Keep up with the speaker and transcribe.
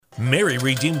Mary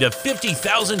redeemed a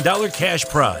 $50,000 cash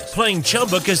prize playing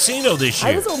Chumba Casino this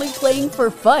year. I was only playing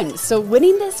for fun, so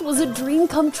winning this was a dream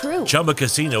come true. Chumba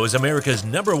Casino is America's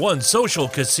 #1 social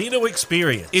casino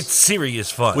experience. It's serious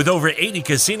fun. With over 80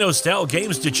 casino-style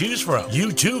games to choose from,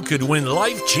 you too could win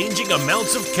life-changing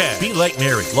amounts of cash. Be like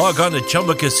Mary. Log on to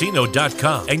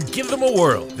ChumbaCasino.com and give them a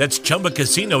whirl. That's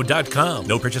ChumbaCasino.com.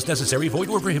 No purchase necessary. Void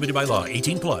where prohibited by law.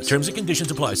 18+. Terms and conditions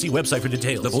apply. See website for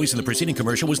details. The voice in the preceding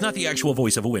commercial was not the actual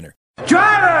voice of a winner.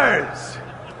 Drivers,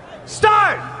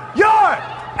 start your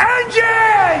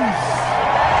engines!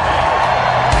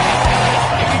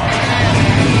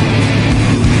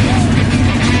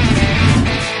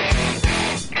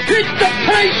 Hit the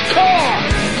pace car!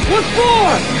 What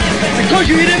for? Because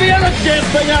you hit every other damn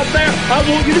thing out there, I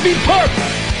want you to be perfect!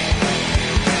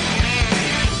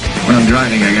 When I'm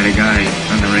driving, I got a guy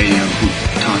on the radio who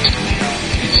talks to me.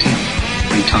 It's him.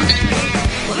 He talks to me.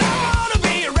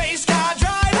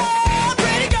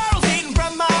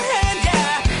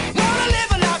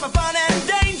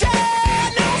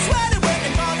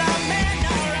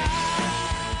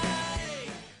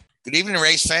 Good evening,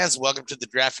 race fans. Welcome to the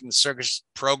Drafting the Circus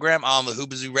program on the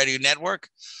Hoobazoo Radio Network,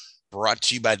 brought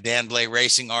to you by Dan Blay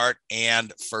Racing Art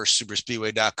and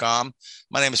FirstSuperspeedway.com.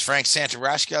 My name is Frank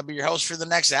Santoroski. I'll be your host for the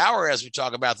next hour as we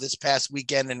talk about this past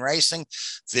weekend in racing,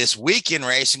 this week in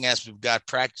racing, as we've got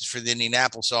practice for the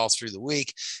Indianapolis all through the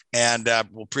week, and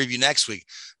we'll preview next week.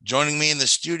 Joining me in the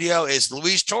studio is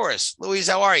Luis Torres. Luis,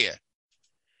 how are you?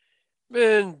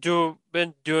 Been doing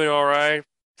all right.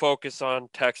 Focus on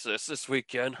Texas this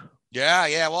weekend.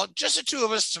 Yeah. Well, just the two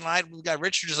of us tonight. We've got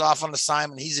Richard is off on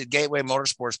assignment. He's at Gateway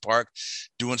Motorsports Park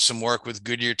doing some work with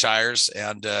Goodyear tires.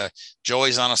 And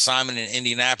Joey's on assignment in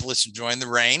Indianapolis enjoying the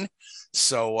rain.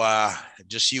 So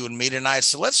just you and me tonight.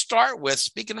 So let's start with,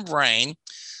 speaking of rain,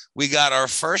 we got our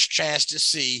first chance to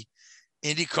see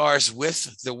Indy cars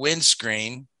with the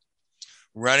windscreen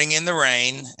running in the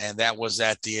rain. And that was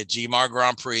at the GMR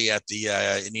Grand Prix at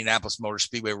the Indianapolis Motor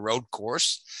Speedway road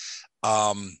course.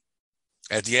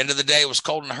 At the end of the day, it was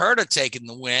Colton Herta taking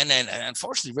the win, and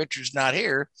unfortunately, Richard's not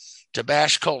here to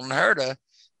bash Colton Herta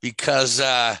because,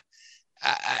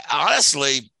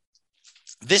 honestly,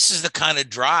 this is the kind of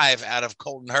drive out of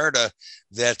Colton Herta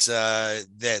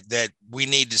that we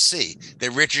need to see.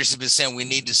 That Richards has been saying we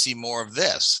need to see more of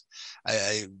this.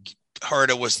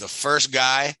 Herta was the first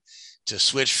guy to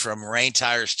switch from rain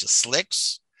tires to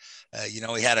slicks. He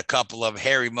had a couple of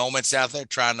hairy moments out there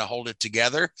trying to hold it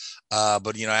together.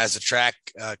 But, as the track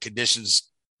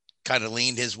conditions kind of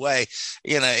leaned his way,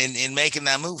 in making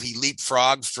that move, he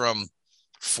leapfrogged from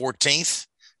 14th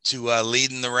to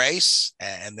leading the race.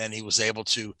 And then he was able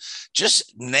to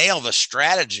just nail the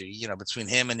strategy, between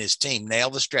him and his team, nail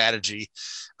the strategy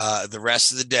the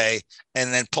rest of the day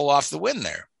and then pull off the win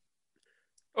there.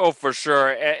 Oh, for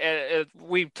sure. And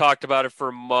we've talked about it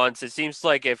for months. It seems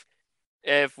like if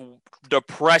the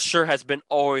pressure has been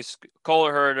always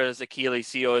Colton Herta's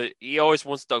Achilles heel, he always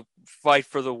wants to fight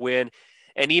for the win.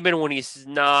 And even when he's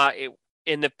not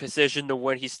in the position to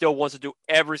win, he still wants to do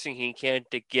everything he can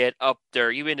to get up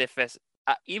there, even if it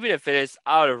is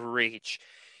out of reach.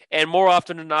 And more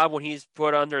often than not, when he's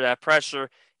put under that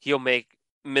pressure, he'll make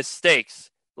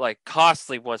mistakes, like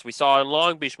costly ones. We saw it in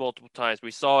Long Beach multiple times. We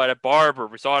saw it at Barber.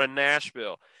 We saw it in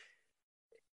Nashville.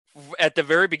 At the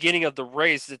very beginning of the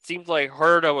race, it seemed like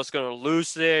Herta was going to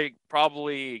lose it,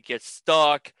 probably get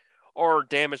stuck, or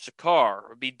damage the car,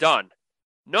 or be done.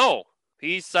 No,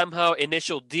 he somehow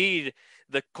initial D'd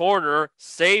the corner,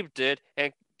 saved it,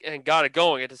 and got it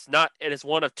going. It is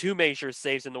one of two major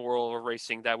saves in the world of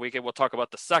racing that weekend. We'll talk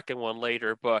about the second one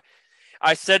later, but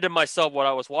I said to myself when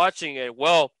I was watching it,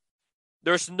 well,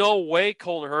 there's no way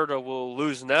Colton Herta will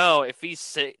lose now. If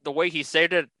the way he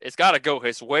saved it, it's got to go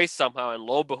his way somehow. And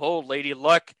lo and behold, Lady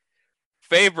Luck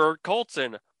favored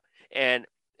Colton. And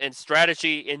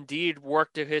strategy indeed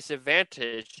worked to his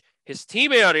advantage. His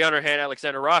teammate, on the other hand,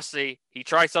 Alexander Rossi, he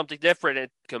tried something different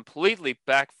and completely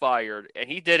backfired. And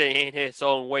he did it in his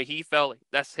own way. He felt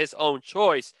that's his own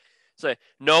choice. So,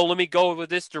 no, let me go with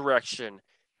this direction.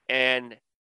 And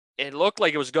it looked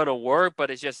like it was going to work,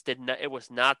 but it was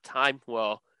not timed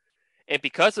well. And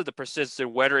because of the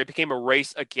persistent weather, it became a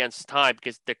race against time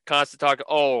because the constant talk,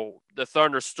 the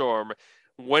thunderstorm,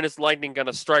 when is lightning going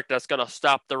to strike that's going to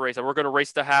stop the race? And we're going to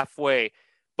race to halfway.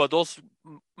 But those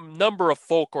number of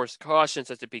full course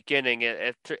cautions at the beginning,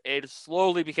 it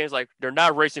slowly became like they're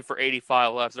not racing for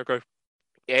 85 laps. They're going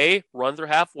to, run through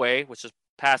halfway, which is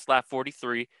past lap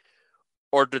 43,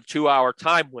 or the 2-hour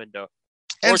time window.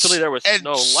 Fortunately, there was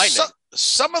no lightning.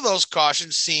 Some of those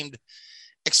cautions seemed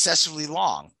excessively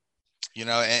long, and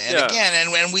again,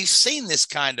 and we've seen this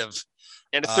kind of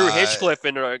And through Hinchcliffe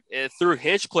through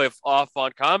Hinchcliffe off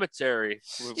on commentary.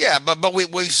 Yeah, but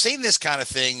we've seen this kind of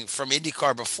thing from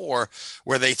IndyCar before,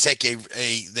 where they take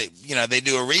they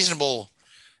do a reasonable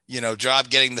job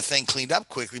getting the thing cleaned up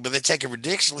quickly, but they take a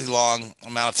ridiculously long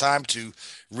amount of time to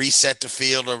reset the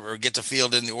field or get the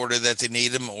field in the order that they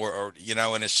need them, or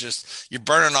and it's just you're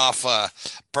burning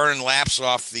laps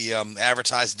off the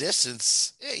advertised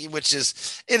distance, which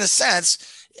is in a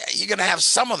sense you're going to have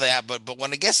some of that, but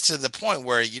when it gets to the point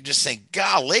where you just think,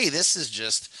 golly, this is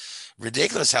just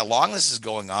ridiculous how long this is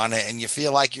going on, and you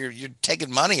feel like you're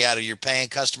taking money out of your paying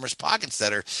customers' pockets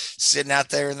that are sitting out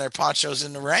there in their ponchos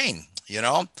in the rain,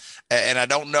 and I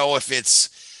don't know if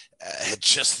it's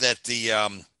just that the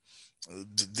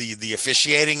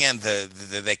officiating and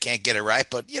they can't get it right,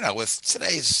 but with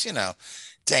today's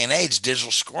day and age,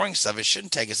 digital scoring stuff, it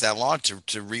shouldn't take us that long to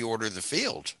reorder the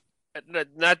field.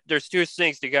 There's two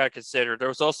things you got to consider. There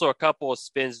was also a couple of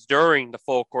spins during the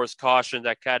full course caution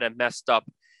that kind of messed up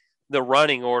the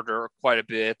running order quite a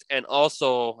bit. And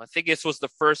also, I think this was the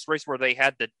first race where they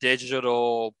had the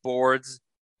digital boards,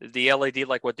 the LED,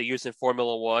 like what they use in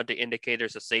Formula One to indicate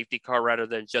there's a safety car rather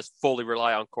than just fully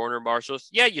rely on corner marshals.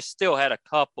 Yeah, you still had a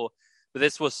couple, but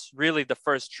this was really the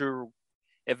first true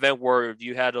event where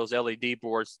you had those LED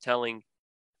boards telling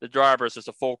the drivers there's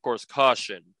a full course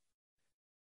caution.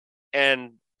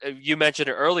 And you mentioned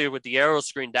it earlier with the aero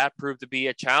screen, that proved to be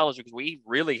a challenge because we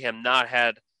really have not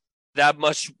had that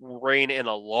much rain in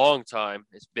a long time.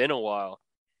 It's been a while.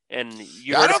 And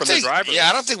you heard it from the drivers. Yeah,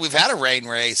 I don't think we've had a rain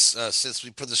race since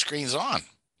we put the screens on.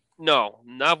 No,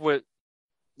 I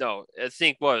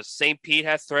think St. Pete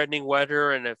had threatening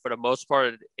weather, and for the most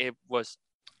part, it was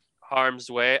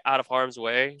out of harm's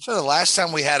way. So the last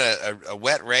time we had a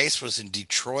wet race was in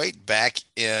Detroit back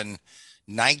in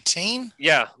 19.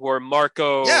 Yeah, where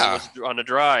Marco was on the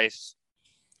dries.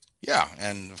 Yeah,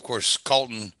 and of course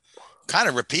Colton kind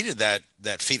of repeated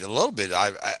that feat a little bit.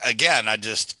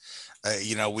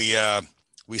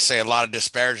 We say a lot of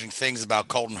disparaging things about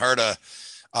Colton Herta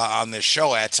on this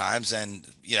show at times, and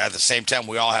at the same time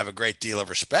we all have a great deal of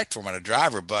respect for him as a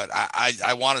driver. But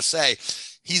I want to say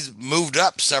he's moved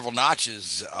up several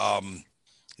notches, on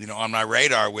my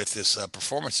radar with this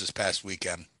performance this past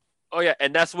weekend. Oh yeah,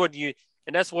 and that's what he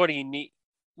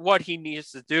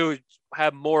needs to do,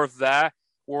 have more of that,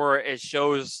 where it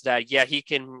shows that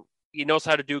he knows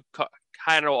how to do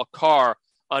kind of a car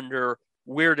under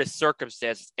weirdest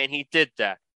circumstances, and he did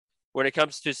that. When it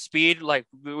comes to speed, like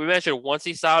we mentioned, once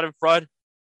he's out in front,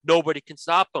 nobody can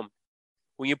stop him.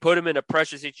 When you put him in a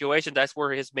pressure situation, that's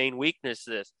where his main weakness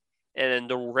is. And in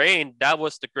the rain, that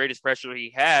was the greatest pressure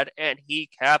he had, and he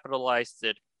capitalized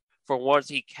it. For once,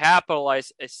 he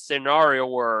capitalized a scenario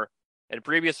where in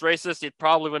previous races, it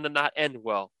probably would not end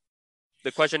well.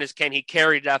 The question is, can he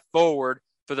carry that forward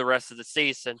for the rest of the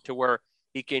season to where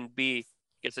he can be?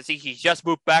 Because he just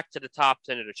moved back to the top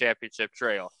 10 of the championship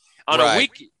trail.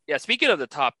 Speaking of the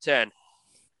top 10,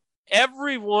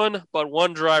 everyone but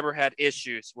one driver had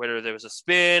issues, whether there was a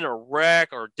spin or wreck,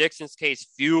 or Dixon's case,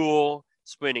 fuel,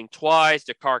 spinning twice,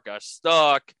 the car got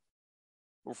stuck,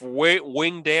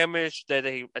 wing damage that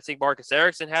I think Marcus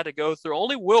Ericsson had to go through.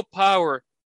 Only Will Power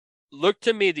looked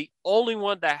to me the only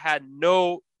one that had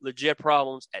no legit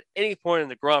problems at any point in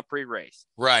the Grand Prix race.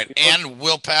 Right, and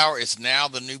Will Power is now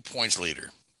the new points leader.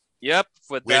 Yep,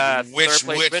 with that third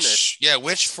place finish. Yeah,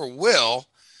 which for Will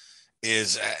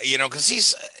is, because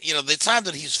he's, the time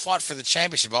that he's fought for the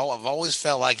championship, I've always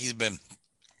felt like he's been,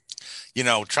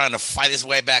 trying to fight his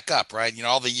way back up, right?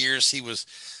 All the years he was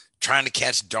trying to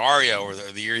catch Dario, or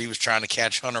the year he was trying to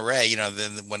catch Hunter-Reay,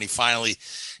 then when he finally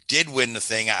did win the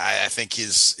thing, I think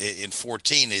in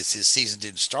 14 his season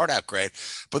didn't start out great,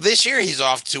 but this year he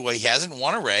hasn't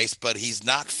won a race, but he's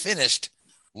not finished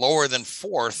lower than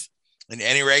fourth in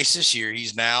any race this year.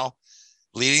 He's now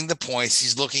leading the points.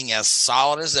 He's looking as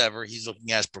solid as ever. He's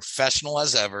looking as professional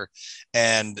as ever.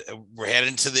 And we're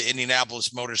heading to the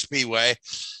Indianapolis Motor Speedway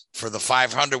for the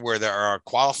 500, where there are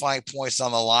qualifying points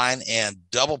on the line and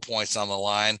double points on the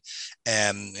line.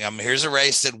 And here's a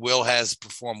race that Will has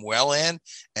performed well in,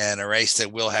 and a race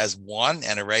that Will has won,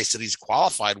 and a race that he's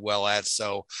qualified well at.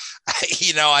 So,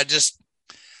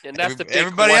 and that's the big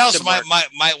everybody else might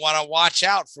want to watch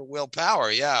out for Will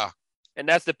Power. Yeah. And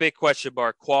that's the big question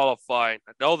mark, qualifying.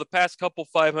 I know the past couple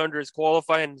 500s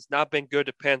qualifying has not been good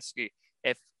to Penske.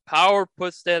 If Power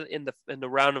puts that in the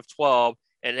round of 12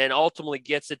 and then ultimately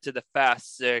gets it to the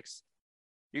Fast 6,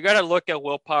 you got to look at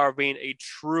Will Power being a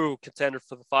true contender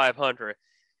for the 500.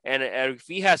 And if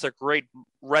he has a great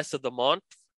rest of the month,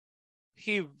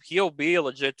 he'll be a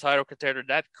legit title contender.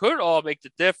 That could all make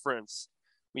the difference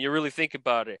when you really think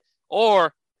about it.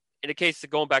 Or in the case of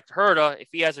going back to Herta, if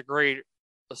he has a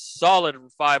solid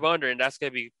 500, and that's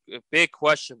going to be a big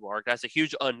question mark. That's a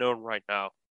huge unknown right now.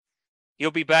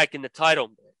 He'll be back in the title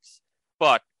mix,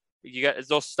 but you got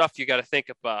those stuff you got to think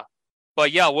about.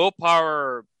 But yeah,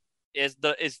 willpower is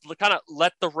kind of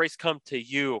let the race come to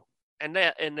you, and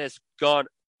it's gone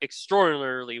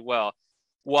extraordinarily well.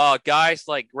 While guys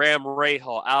like Graham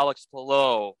Rahal, Alex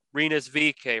Palou, Rinus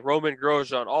VeeKay, Roman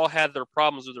Grosjean all had their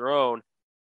problems of their own,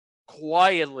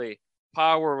 quietly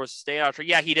Power was staying out.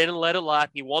 Yeah, he didn't let it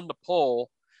lap. He won the pole,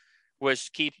 which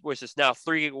is now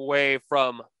 3 away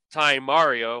from tying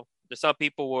Mario. There's some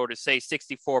people would say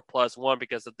 64 plus 1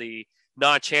 because of the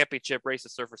non-championship race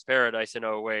at Surfers Paradise in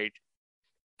 08.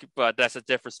 But that's a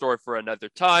different story for another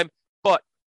time. But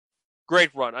great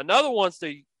run. Another one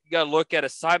that you got to look at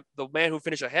is the man who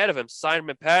finished ahead of him,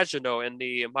 Simon Pagenaud in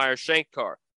the Meyer Shank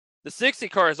car. The 60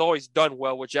 car has always done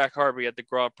well with Jack Harvey at the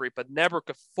Grand Prix, but never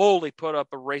could fully put up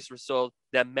a race result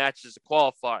that matches the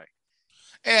qualifying.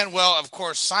 And, well, of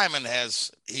course, Simon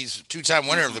he's a 2-time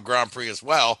winner of the Grand Prix as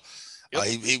well. Yep.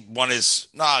 He won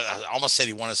I almost said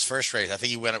he won his first race. I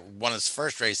think he won his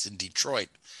first race in Detroit.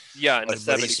 Yeah, in the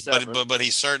 77. But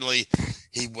he certainly,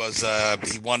 he's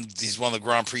won the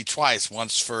Grand Prix twice,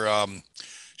 once for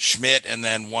Schmidt and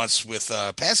then once with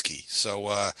Penske.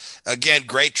 So again,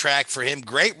 great track for him,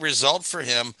 great result for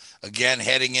him. Again,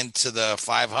 heading into the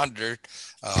 500,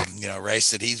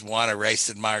 race that he's won, a race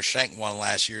that Meyer Shank won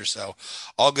last year. So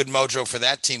all good mojo for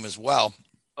that team as well.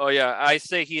 Oh yeah, I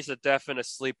say he's a definite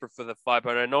sleeper for the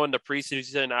 500. I know in the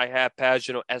preseason I had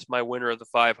Pagenaud as my winner of the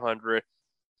 500.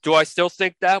 Do I still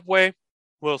think that way?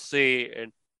 We'll see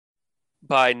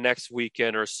by next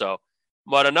weekend or so.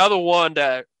 But another one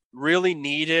that really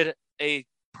needed a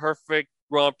perfect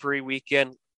Grand Prix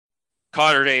weekend,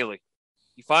 Conor Daly.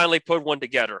 He finally put one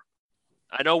together.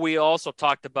 I know we also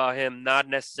talked about him not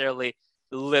necessarily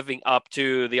living up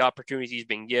to the opportunities he's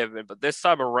been given, but this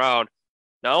time around,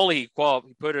 not only he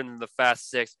put in the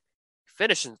Fast Six, he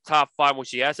finished in the top 5,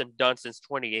 which he hasn't done since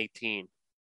 2018.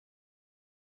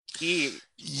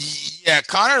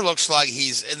 Conor looks like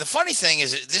and the funny thing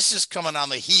is this is coming on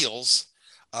the heels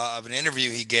of an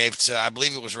interview he gave to, I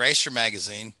believe it was Racer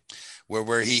Magazine,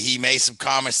 where he made some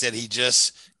comments that he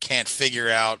just can't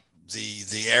figure out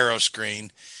the aero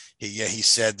screen. He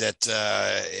said that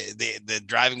the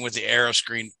driving with the aero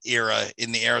screen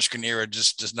era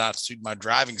just does not suit my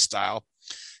driving style,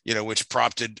 which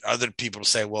prompted other people to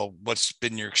say, well, what's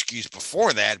been your excuse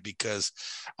before that? Because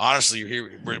honestly,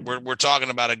 we're talking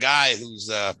about a guy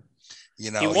who's he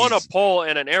won a pole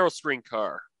in an aero screen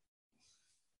car.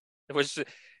 It was,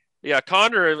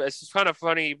 Conor, it's kind of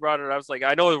funny he brought it up. I was like,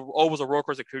 I know it was a road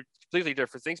course, completely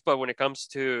different things, but when it comes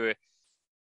to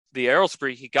the aero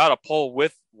screen, he got a pole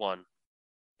with one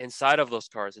inside of those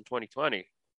cars in 2020.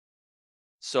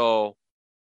 So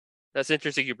that's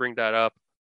interesting you bring that up.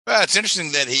 Well, it's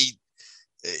interesting that he,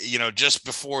 just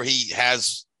before he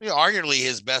has arguably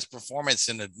his best performance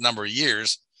in a number of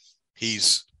years,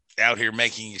 he's out here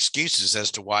making excuses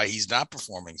as to why he's not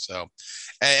performing. So,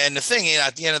 and the thing,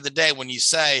 at the end of the day, when you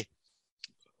say,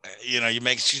 you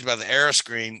make excuses about the aero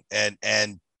screen and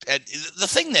the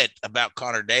thing that about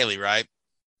Conor Daly, right,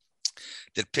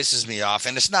 that pisses me off,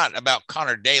 and it's not about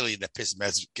Conor Daly that pisses me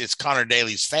off, it's Conor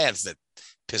Daly's fans that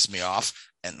piss me off.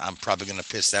 And I'm probably going to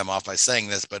piss them off by saying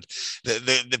this, but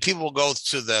the people will go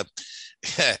to the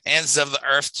ends of the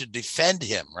earth to defend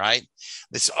him, right?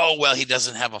 It's, oh, well, he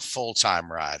doesn't have a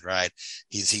full-time ride, right?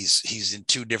 He's in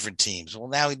 2 different teams. Well,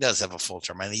 now he does have a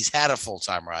full-time ride. He's had a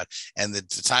full-time ride. And the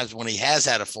times when he has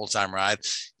had a full-time ride,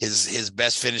 his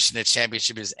best finish in the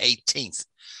championship is 18th.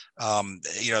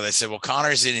 They said, well,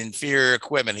 Conor's in inferior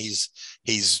equipment.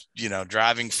 He's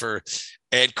driving for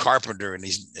Ed Carpenter and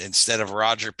he's instead of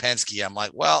Roger Penske. I'm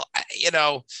like, well,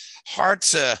 hard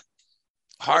to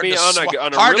on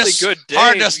a really good day.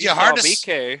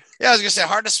 VeeKay. Yeah, I was gonna say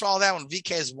hard to swallow that one.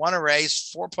 VeeKay has won a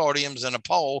race, 4 podiums and a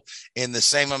pole in the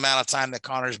same amount of time that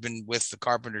Conor's been with the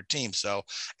Carpenter team. So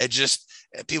it just,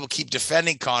 people keep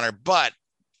defending Conor, but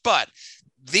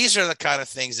these are the kind of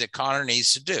things that Conor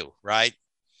needs to do, right?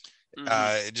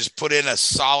 Just put in a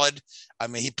solid.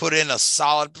 He put in a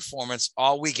solid performance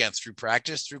all weekend through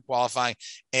practice, through qualifying,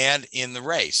 and in the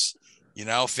race.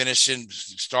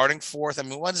 Starting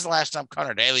 4th. When's the last time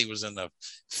Conor Daly was in the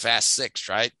Fast Six,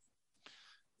 right?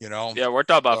 Yeah, we're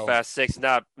talking about Fast Six,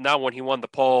 not when he won the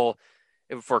pole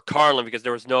for Carlin because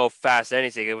there was no fast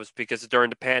anything. It was because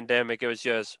during the pandemic, it was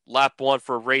just lap 1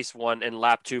 for race 1 and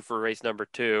lap 2 for race number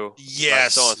 2.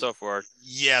 Yes, so on and so forth.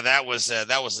 Yeah, that was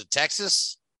at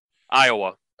Texas.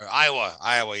 Iowa. Or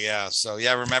Iowa, yeah. So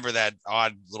yeah, remember that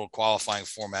odd little qualifying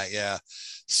format, yeah.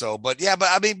 So, but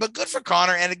good for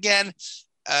Connor. And again,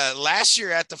 last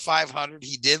year at the 500,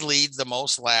 he did lead the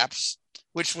most laps,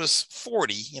 which was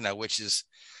 40. Which is,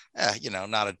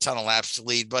 not a ton of laps to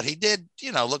lead, but he did,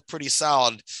 look pretty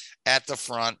solid at the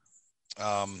front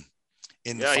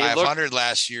in the 500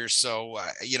 last year. So,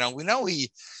 we know he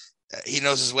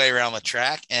knows his way around the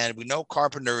track, and we know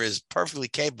Carpenter is perfectly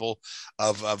capable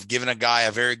of giving a guy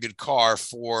a very good car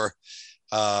for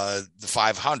the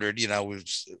 500.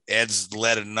 Ed's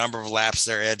led a number of laps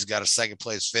there. Ed's got a second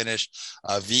place finish.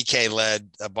 VK led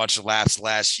a bunch of laps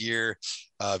last year.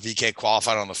 VK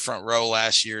qualified on the front row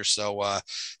last year. So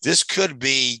this could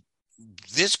be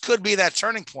that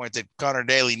turning point that Connor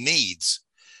Daly needs.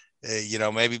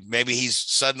 Maybe he's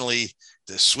suddenly,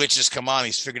 the switches come on.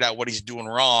 He's figured out what he's doing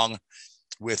wrong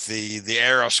with the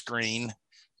aero screen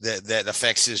that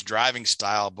affects his driving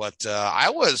style. But I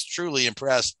was truly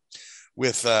impressed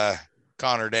with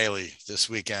Connor Daly this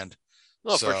weekend.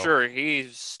 Well, for sure. He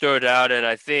stood out, and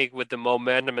I think with the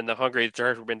momentum and the hungry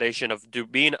determination of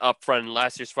being up front in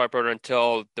last year's 500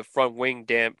 until the front wing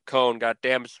cone got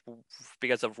damaged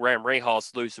because of Ram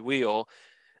Rahal's loose wheel,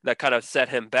 that kind of set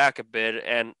him back a bit,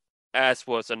 and as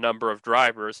was a number of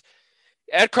drivers.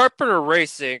 Ed Carpenter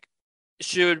Racing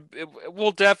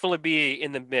will definitely be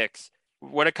in the mix.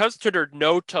 When it comes to their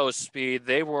no-toe speed,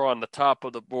 they were on the top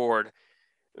of the board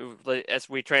as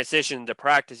we transitioned to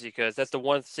practice, because that's the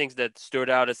one thing that stood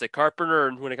out as a Carpenter,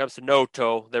 and when it comes to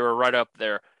no-toe, they were right up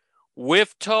there.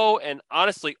 With toe, and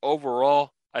honestly,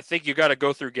 overall, I think you got to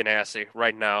go through Ganassi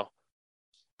right now.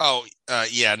 Oh,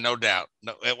 yeah, no doubt.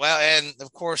 No, well, and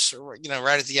of course,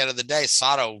 right at the end of the day,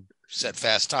 Sato set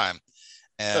fast time.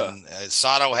 And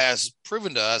Sato has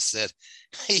proven to us that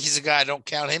he's a guy, don't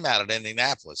count him out at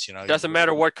Indianapolis. Doesn't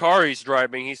matter what car he's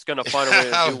driving, he's going to find a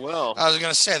way to do well. I was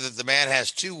going to say that the man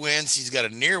has 2 wins. He's got a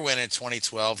near win in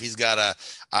 2012. He's got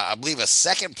I believe a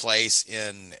second place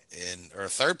or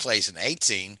third place in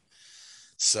 18.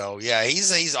 So yeah,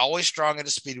 he's always strong at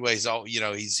the speedway.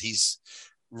 He's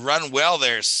run well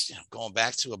there. Going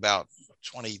back to about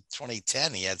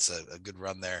 2010, he had a good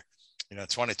run there.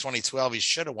 2012, he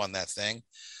should have won that thing.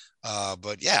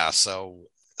 But yeah, so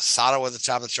Sato at the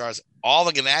top of the charts. All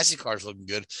the Ganassi cars looking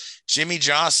good. Jimmy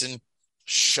Johnson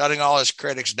shutting all his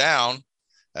critics down.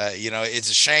 It's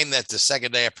a shame that the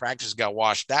second day of practice got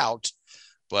washed out.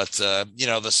 But,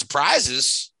 the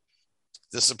surprises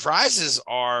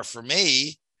are, for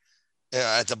me,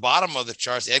 at the bottom of the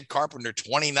charts, Ed Carpenter,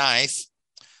 29th,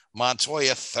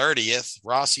 Montoya, 30th,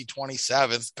 Rossi,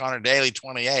 27th, Connor Daly,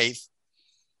 28th.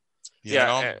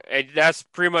 And that's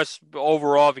pretty much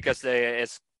overall because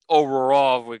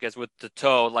with the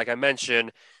toe, like I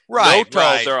mentioned, no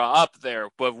toe, they're up there,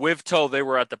 but with toe, they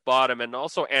were at the bottom. And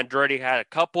also Andretti had a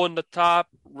couple in the top,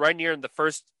 right near in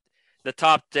the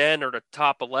top 10 or the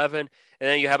top 11. And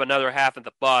then you have another half at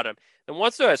the bottom. And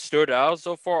ones that have stood out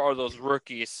so far are those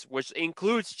rookies, which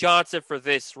includes Johnson for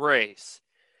this race.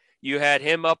 You had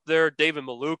him up there, David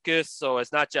Malukas, so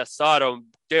it's not just Sato.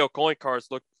 Dale Coyne cars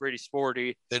look pretty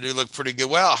sporty. They do look pretty good.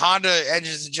 Well, Honda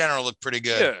engines in general look pretty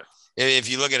good. Yeah. If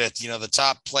you look at it, the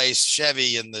top place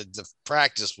Chevy in the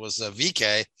practice was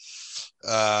VK,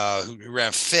 who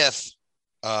ran 5th.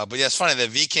 But yeah, it's funny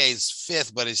that VK's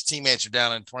 5th, but his teammates are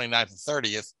down in 29th and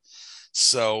 30th.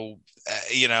 So,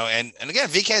 and again,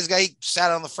 VK's guy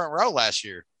sat on the front row last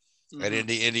year. At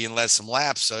Indy and led some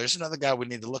laps. So there's another guy we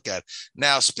need to look at.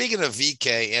 Now, speaking of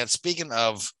VK and speaking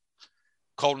of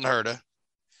Colton Herta,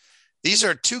 these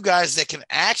are 2 guys that can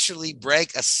actually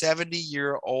break a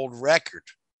 70-year-old record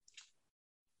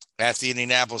at the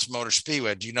Indianapolis Motor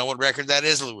Speedway. Do you know what record that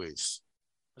is, Luis?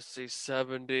 Let's see,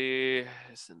 70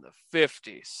 is in the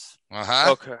 50s.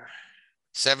 Okay.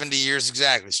 70 years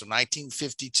exactly. So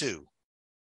 1952.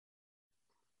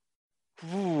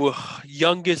 Ooh,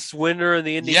 youngest winner in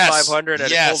the Indy 500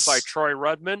 and held by Troy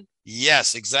Ruttman.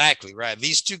 Yes, exactly. Right.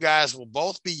 These 2 guys will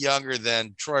both be younger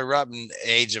than Troy Ruttman,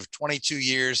 age of 22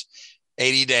 years,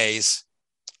 80 days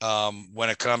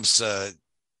when it comes to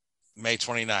May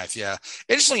 29th. Yeah.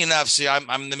 Interestingly enough, see, I'm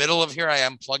in the middle of, here I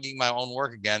am plugging my own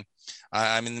work again.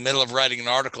 I'm in the middle of writing an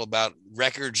article about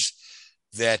records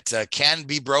that can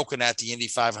be broken at the Indy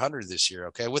 500 this year.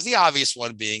 Okay. With the obvious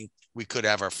one being, we could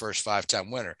have our first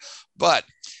 5-time winner. But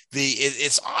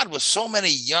it's odd with so many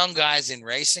young guys in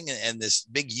racing and this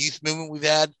big youth movement we've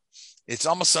had. It's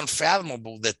almost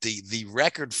unfathomable that the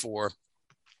record for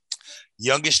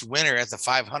youngest winner at the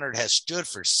 500 has stood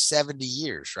for 70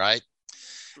 years, right?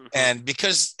 And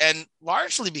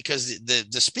largely because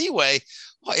the Speedway,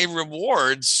 well, it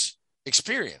rewards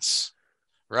experience,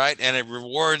 right? And it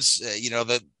rewards,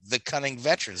 the cunning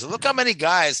veterans. And look how many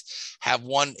guys have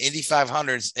won Indy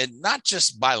 500s, and not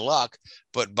just by luck,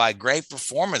 but by great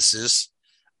performances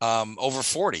over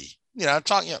 40. I'm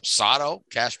talking Sato,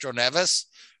 Castro Neves,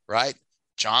 right?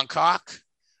 John Cock,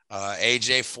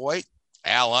 AJ Foyt,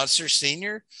 Al Unser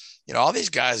Sr., all these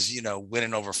guys,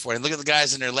 winning over 40. And look at the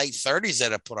guys in their late 30s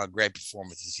that have put on great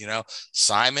performances,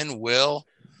 Simon, Will,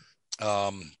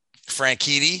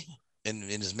 Franchitti in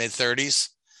his mid 30s.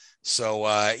 So,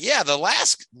 the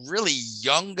last really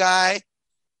young guy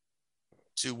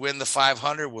to win the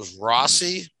 500 was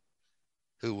Rossi,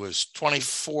 who was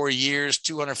 24 years,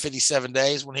 257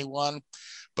 days when he won.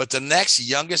 But the next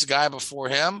youngest guy before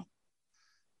him,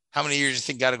 how many years do you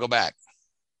think got to go back?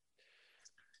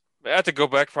 I have to go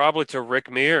back probably to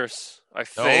Rick Mears, I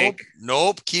think.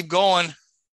 Nope. Keep going.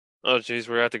 Oh, geez,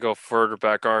 we have to go further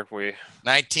back, aren't we?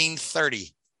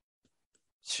 1930.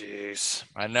 Jeez.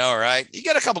 I know, right? You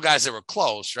got a couple guys that were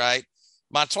close, right?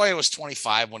 Montoya was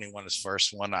 25 when he won his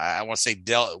first one. I want to say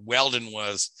Weldon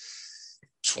was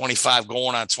 25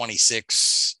 going on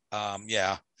 26.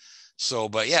 So,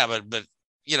 but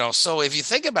so if you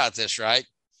think about this, right,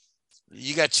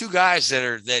 you got two guys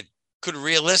that could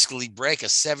realistically break a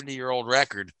 70-year-old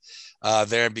record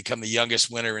there and become the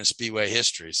youngest winner in Speedway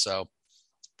history. So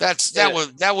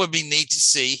that would be neat to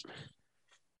see.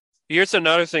 Here's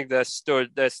another thing that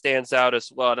stands out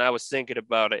as well, and I was thinking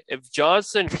about it. If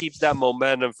Johnson keeps that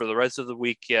momentum for the rest of the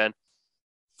weekend,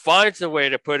 finds a way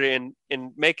to put it in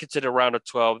and make it to the round of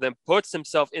 12, then puts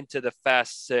himself into the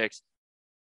Fast Six,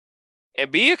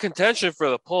 and be a contention for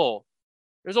the pole,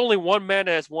 there's only one man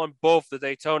that has won both the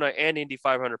Daytona and Indy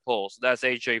 500 poles. That's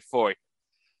AJ Foyt.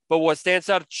 But what stands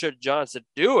out, should Johnson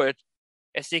do it,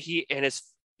 is that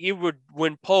he would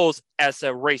win poles as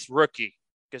a race rookie.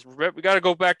 Because we got to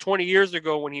go back 20 years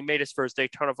ago when he made his first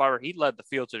Daytona 500. He led the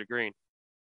field to the green.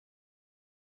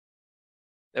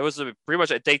 It was pretty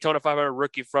much a Daytona 500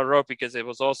 rookie front row, because it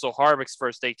was also Harvick's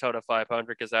first Daytona 500,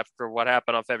 because after what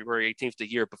happened on February 18th the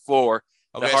year before,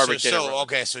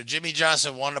 so Jimmy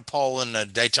Johnson won the pole in the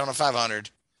Daytona 500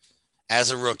 as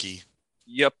a rookie.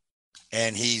 Yep.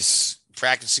 And he's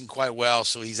practicing quite well,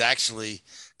 so he's actually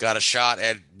got a shot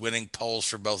at winning poles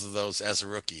for both of those as a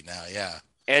rookie now, yeah.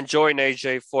 And join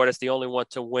AJ Foyt as the only one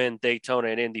to win Daytona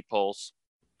and Indy poles.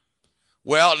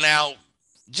 Well, now,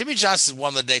 Jimmy Johnson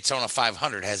won the Daytona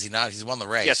 500, has he not? He's won the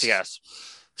race. Yes, he has.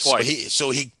 Twice. So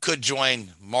he could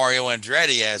join Mario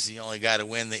Andretti as the only guy to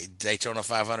win the Daytona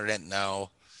 500. And no.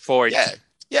 Foyt.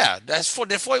 Yeah. Did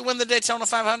Foyt win the Daytona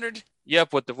 500?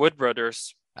 Yep, with the Wood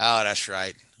brothers. Oh, that's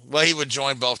right. Well, he would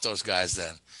join both those guys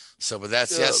then. So, but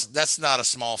that's not a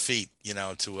small feat,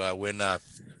 to win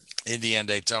Indy and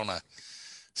Daytona.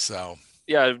 So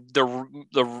yeah,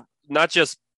 the not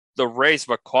just the race,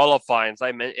 but qualifying.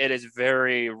 I mean, it is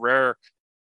very rare.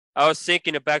 I was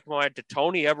thinking back when did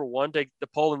Tony ever won the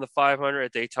pole in the 500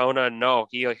 at Daytona? No,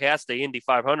 he has the Indy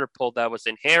 500 pole that was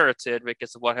inherited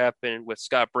because of what happened with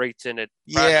Scott Brayton.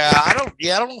 I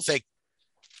don't know if they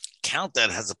count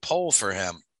that as a pole for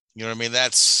him. You know what I mean?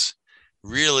 That's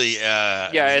really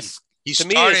he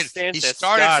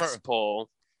started pole.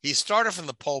 He started from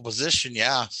the pole position,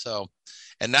 yeah. So,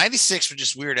 and 96 was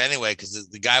just weird anyway, because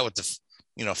the guy with the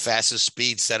fastest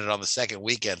speed set it on the second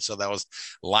weekend. So that was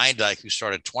Leindyke, who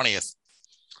started 20th.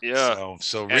 Yeah.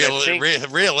 So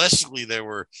realistically, there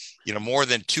were more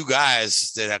than two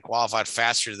guys that had qualified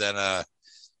faster than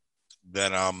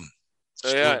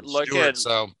Stewart.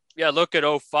 Look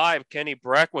at 05. Kenny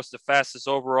Brack was the fastest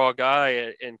overall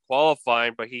guy in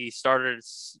qualifying, but he started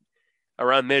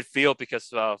around midfield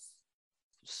because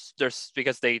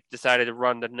they decided to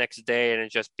run the next day, and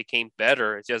it just became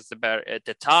better. It's just about at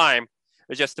the time.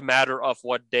 It's just a matter of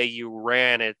what day you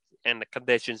ran it and the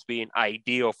conditions being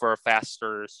ideal for a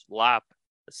faster lap,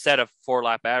 a set of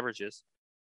 4-lap averages.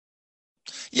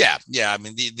 Yeah. I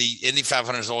mean, the Indy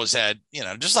 500 has always had,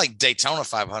 just like Daytona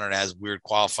 500 has weird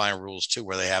qualifying rules too,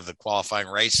 where they have the qualifying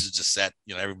races to set,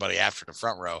 everybody after the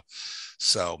front row.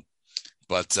 So,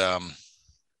 but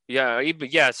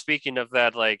speaking of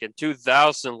that, like in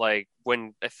 2000, like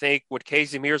when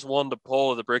Casey Mears won the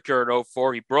pole of the Brickyard in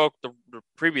 04, he broke the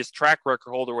previous track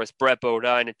record holder was Brett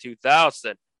Bodine in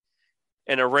 2000.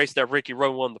 In a race that Ricky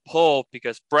Rowe won the pole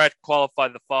because Brett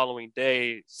qualified the following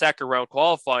day, second round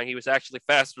qualifying, he was actually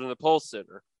faster than the pole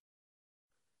sitter.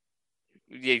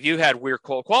 You had weird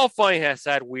qualifying has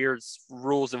had weird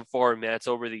rules and formats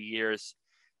over the years.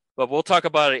 But we'll talk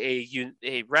about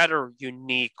a rather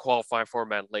unique qualifying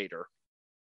format later.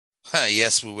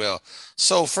 Yes, we will.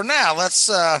 So for now, let's.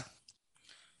 Are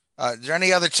there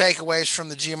any other takeaways from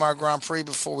the GMR Grand Prix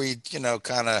before we,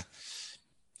 kind of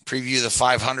preview the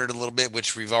 500 a little bit,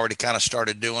 which we've already kind of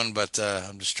started doing, but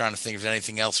I'm just trying to think if there's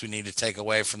anything else we need to take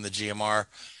away from the GMR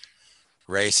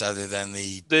race other than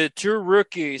the two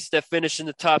rookies that finished in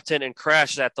the top 10 and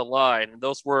crashed at the line. And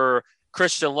those were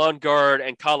Christian Lundgaard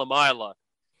and Callum Ilott.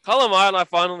 Callum Ilott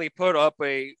finally put up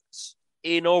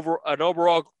an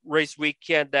overall race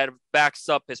weekend that backs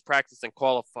up his practice and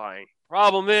qualifying.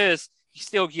 Problem is, he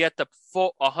still get the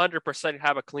full 100%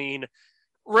 have a clean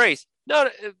race. No,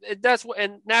 that's what,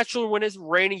 and naturally when it's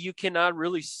raining, you cannot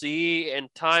really see, and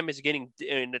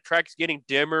the track's getting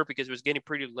dimmer because it was getting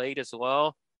pretty late as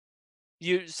well.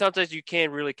 Sometimes you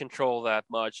can't really control that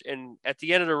much. And at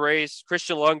the end of the race,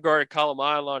 Christian Lundgaard and Callum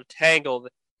Ilott tangled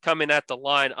coming at the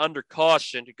line under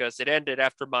caution because it ended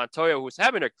after Montoya, who was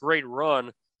having a great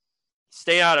run,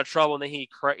 stayed out of trouble, and then he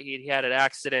had an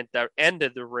accident that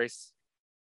ended the race.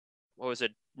 What was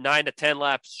it, 9 to 10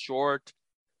 laps short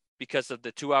because of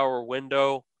the 2-hour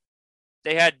window.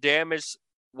 They had damage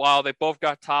while they both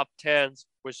got top 10s,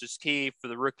 which is key for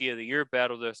the Rookie of the Year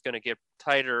battle that's going to get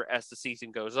tighter as the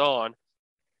season goes on.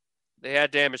 They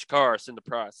had damaged cars in the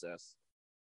process.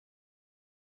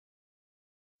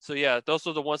 So, yeah, those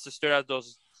are the ones that stood out,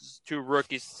 those two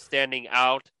rookies standing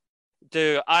out.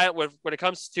 When it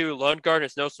comes to Lundgaard,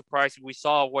 it's no surprise. We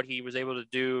saw what he was able to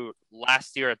do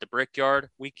last year at the Brickyard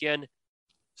weekend.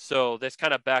 So this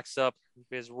kind of backs up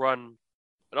his run.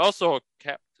 But also,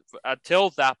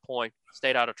 until that point,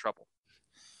 stayed out of trouble.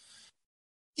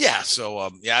 Yeah, so,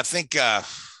 I think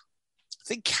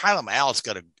Callum Ilott's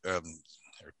got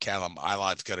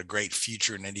a great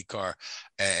future in IndyCar.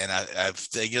 And I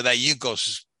think, that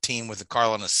Juncos team with the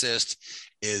Carlin assist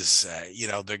is,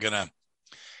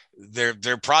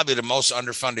 they're probably the most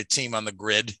underfunded team on the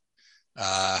grid.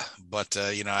 It's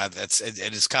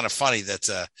kind of funny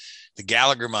that the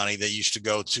Gallagher money that used to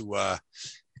go to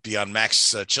be on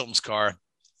Max Chilton's car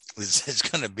is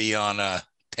going to be on a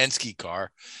Penske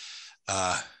car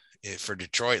for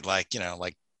Detroit. Like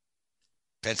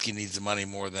Penske needs the money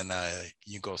more than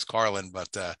Juncos Carlin, but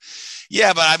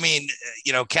I mean,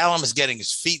 Callum is getting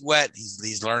his feet wet.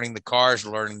 He's learning the cars,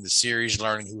 learning the series,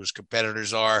 learning who his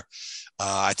competitors are.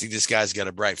 I think this guy's got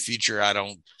a bright future. I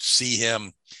don't see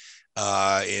him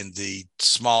in the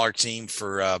smaller team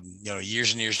for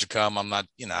years and years to come. I'm not,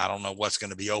 I don't know what's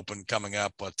going to be open coming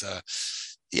up, but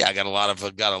I got a lot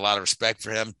of respect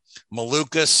for him.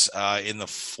 Malukas in the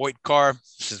Foyt car,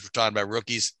 since we're talking about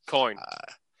rookies. Coin.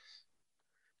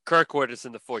 Kirkwood is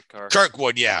in the Foyt car.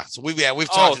 Kirkwood, yeah. So we've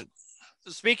talked.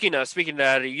 Speaking of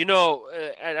that,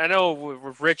 I know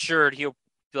with Richard, he'll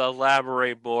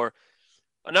elaborate more.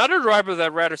 Another driver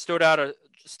that rather stayed out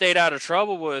of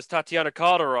trouble was Tatiana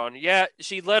Calderon. Yeah,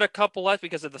 she led a couple laps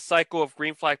because of the cycle of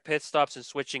green flag pit stops and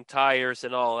switching tires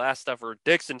and all that stuff. For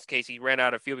Dixon's case, he ran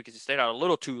out of fuel because he stayed out a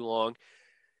little too long.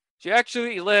 She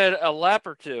actually led a lap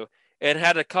or two and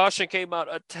had a caution came out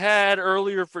a tad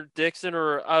earlier for Dixon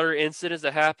or other incidents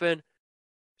that happened.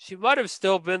 She might have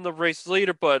still been the race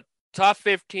leader, but top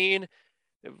 15,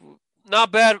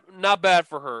 not bad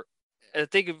for her. I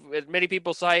think as many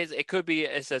people say, it could be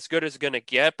as good as it's going to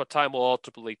get, but time will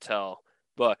ultimately tell.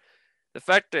 But the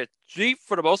fact that she,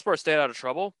 for the most part, stayed out of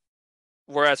trouble,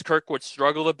 whereas Kirkwood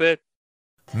struggled a bit.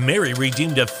 Mary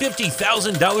redeemed a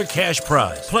 $50,000 cash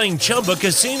prize playing Chumba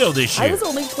Casino this year. I was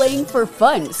only playing for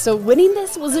fun, so winning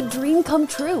this was a dream come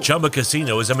true. Chumba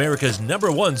Casino is America's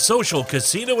 #1 social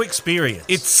casino experience.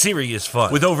 It's serious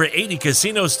fun. With over 80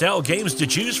 casino-style games to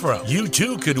choose from, you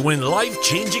too could win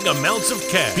life-changing amounts of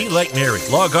cash. Be like Mary.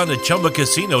 Log on to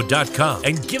ChumbaCasino.com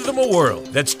and give them a whirl.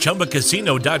 That's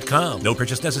ChumbaCasino.com. No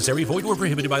purchase necessary. Void or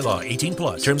prohibited by law.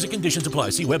 18+. Terms and conditions apply.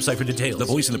 See website for details. The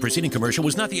voice in the preceding commercial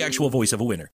was not the actual voice of a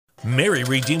winner. Mary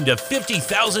redeemed a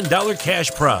 $50,000 cash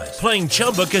prize playing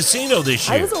Chumba Casino this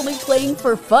year. I was only playing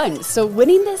for fun, so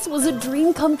winning this was a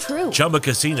dream come true. Chumba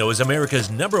Casino is America's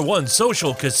 #1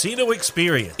 social casino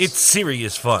experience. It's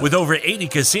serious fun. With over 80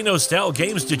 casino-style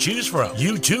games to choose from,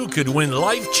 you too could win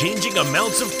life-changing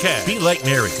amounts of cash. Be like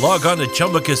Mary. Log on to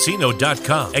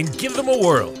ChumbaCasino.com and give them a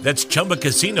whirl. That's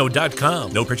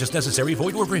ChumbaCasino.com. No purchase necessary.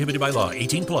 Void or prohibited by law.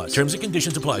 18+. Terms and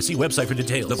conditions apply. See website for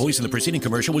details. The voice in the preceding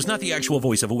commercial was not the actual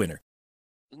voice of a winner.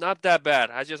 Not that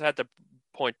bad. I just had to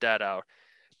point that out.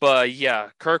 But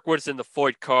yeah, Kirkwood's in the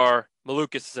Foyt car.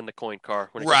 Malukas is in the Coin car.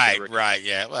 Right.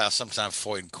 Yeah. Well, sometimes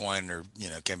Foyt and Coin are,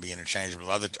 can be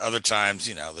interchangeable. Other times,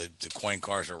 the Coin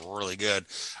cars are really good.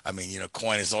 I mean,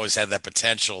 Coin has always had that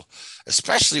potential,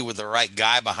 especially with the right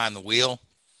guy behind the wheel.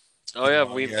 Oh yeah,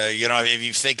 if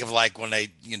you think of like when they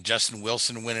Justin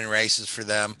Wilson winning races for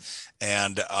them,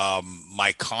 and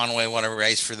Mike Conway won a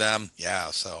race for them.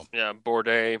 Yeah. So yeah,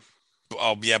 Bourdais.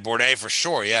 Oh yeah, Bourdais for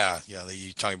sure. Yeah,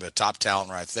 you're talking about top talent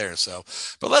right there. So,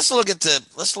 but let's look at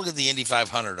the Indy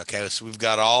 500. Okay, so we've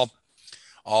got all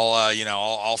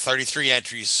 33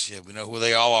 entries. Yeah, we know who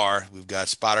they all are. We've got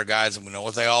spotter guides, and we know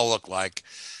what they all look like,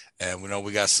 and we know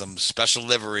we got some special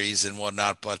liveries and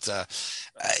whatnot. But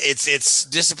it's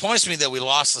disappoints me that we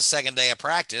lost the second day of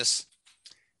practice,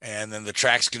 and then the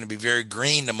track's going to be very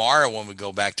green tomorrow when we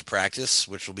go back to practice,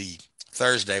 which will be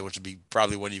Thursday, which will be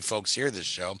probably when you folks hear this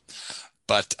show.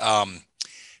 But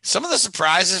some of the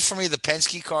surprises for me, the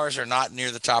Penske cars are not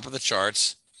near the top of the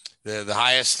charts. The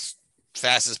highest,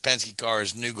 fastest Penske car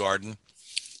is Newgarden.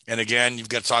 And again, you've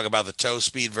got to talk about the toe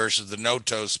speed versus the no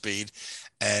toe speed.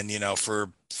 And, for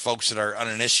folks that are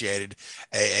uninitiated,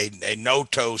 a no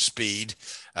toe speed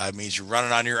means you're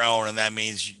running on your own. And that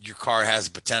means your car has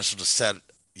the potential to set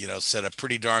a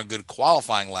pretty darn good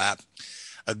qualifying lap.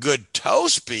 A good toe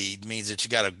speed means that you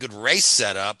got a good race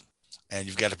setup and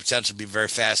you've got the potential to be very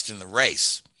fast in the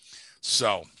race.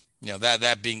 So,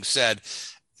 that being said,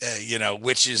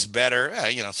 which is better?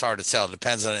 It's hard to tell. It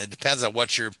depends on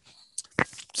what you're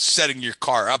setting your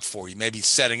car up for. You may be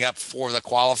setting up for the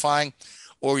qualifying,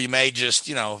 or you may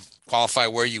just, qualify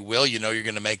where you will. You're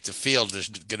going to make the field. There's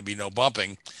going to be no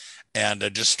bumping, and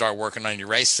just start working on your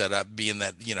race setup. Being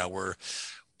that we're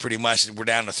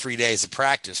down to 3 days of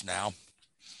practice now.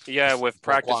 Yeah, with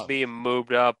practice being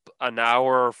moved up an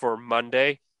hour for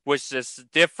Monday, which is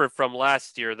different from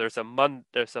last year. There's a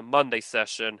Monday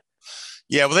session.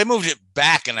 Yeah, well, they moved it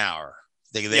back an hour.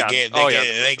 They gave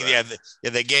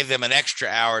them an extra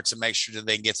hour to make sure that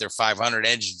they can get their 500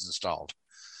 engines installed.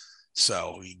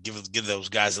 So we give those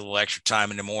guys a little extra time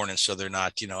in the morning, so they're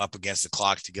not up against the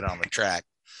clock to get on the track.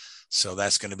 So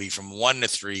that's going to be from 1 to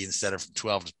 3 instead of from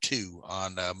 12 to 2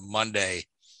 on Monday.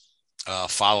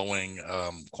 Following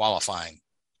qualifying.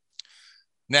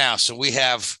 Now, so we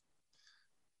have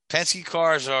Penske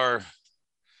cars are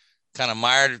kind of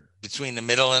mired between the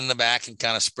middle and the back and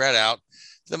kind of spread out.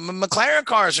 The McLaren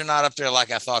cars are not up there like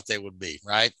I thought they would be,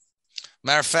 right?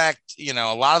 Matter of fact, a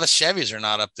lot of the Chevys are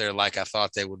not up there like I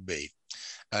thought they would be.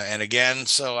 And again,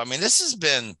 so, I mean, this has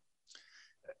been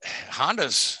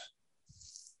Honda's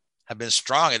have been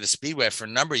strong at the Speedway for a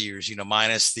number of years,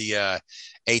 minus the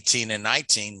 18 and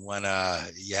 19 when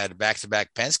you had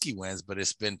back-to-back Penske wins, but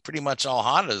it's been pretty much all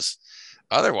Hondas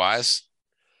otherwise.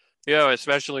 Yeah,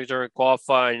 especially during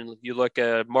qualifying. You look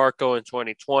at Marco in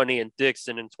 2020 and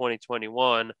Dixon in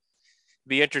 2021.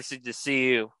 Be interesting to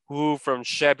see who from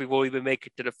Chevy will even make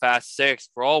it to the Fast Six.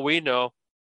 For all we know,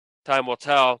 time will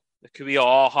tell. It could be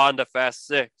all Honda Fast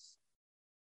Six.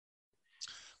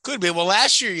 Could be. Well,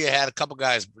 last year you had a couple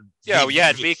guys. Yeah, we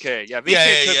had VK. Yeah,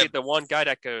 VK could be the one guy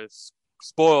that could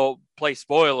play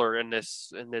spoiler in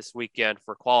this weekend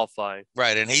for qualifying.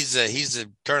 Right, and he's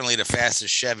currently the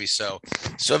fastest Chevy. So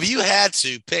if you had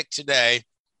to pick today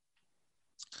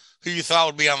who you thought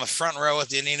would be on the front row at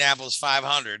the Indianapolis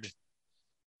 500,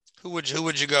 who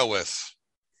would you go with?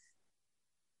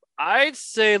 I'd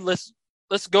say let's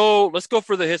go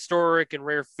for the historic and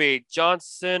rare feat.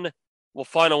 Johnson will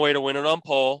find a way to win it on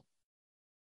pole.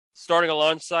 Starting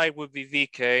alongside would be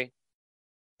VK.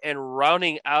 And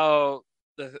rounding out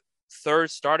the third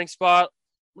starting spot,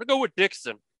 I'm going to go with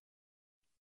Dixon.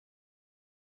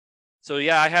 So,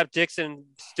 yeah, I have Dixon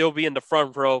still be in the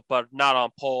front row, but not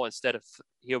on pole. Instead of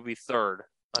he'll be third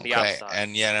on the outside.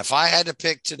 And if I had to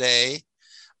pick today,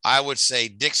 I would say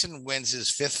Dixon wins his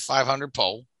fifth 500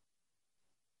 pole.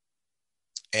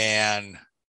 And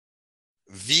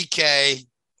VK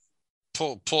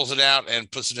pulls it out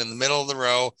and puts it in the middle of the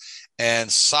row,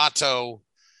 and Sato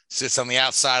sits on the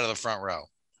outside of the front row.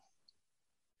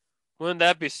 Wouldn't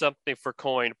that be something for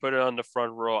Coyne to put it on the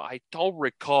front row? I don't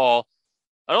recall.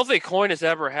 I don't think Coyne has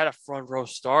ever had a front row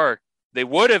start. They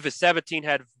would have if 17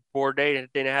 had Bourdais and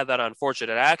didn't have that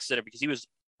unfortunate accident, because he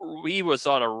was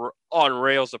on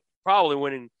rails of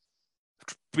probably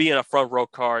being a front row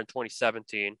car in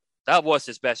 2017. That was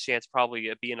his best chance,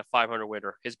 probably being a 500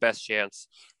 winner. His best chance.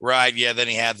 Right. Yeah. Then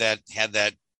he had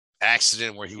that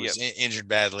accident where he was injured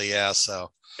badly. Yeah. So.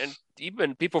 And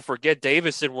even people forget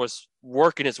Davison was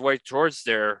working his way towards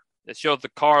there. It showed the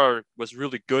car was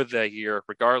really good that year,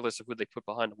 regardless of who they put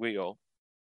behind the wheel.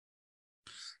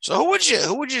 So who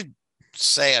would you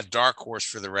say a dark horse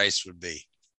for the race would be?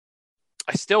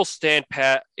 I still stand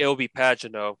pat. It'll be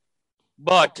Pagenaud,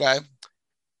 but okay.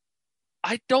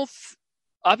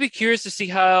 I'd be curious to see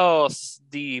how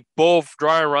the both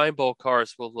Dry and Reinbold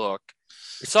cars will look.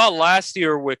 We saw it last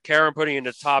year with Karen putting in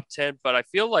the top 10, but I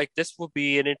feel like this will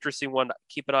be an interesting one to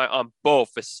keep an eye on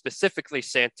both, specifically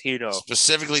Santino.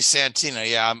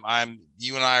 Yeah.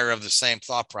 You and I are of the same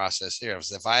thought process here.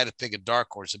 If I had to pick a dark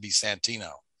horse, it'd be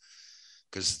Santino.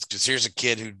 because here's a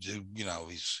kid who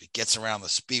he gets around the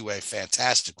speedway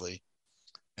fantastically.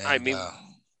 And,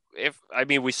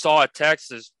 we saw at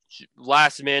Texas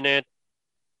last minute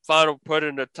final put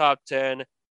in the top 10. And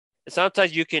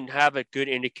sometimes you can have a good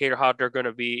indicator how they're going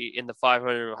to be in the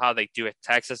 500 or how they do at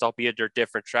Texas, albeit they're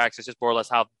different tracks. It's just more or less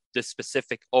how this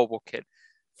specific oval kit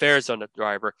fares on the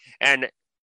driver. And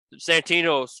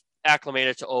Santino's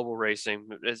acclimated to oval racing.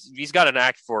 He's got an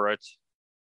act for it.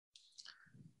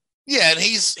 Yeah, and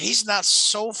he's not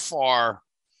so far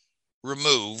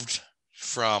removed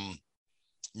from,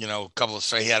 he had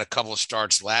a couple of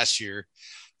starts last year.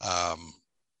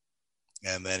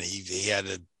 And then he had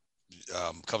a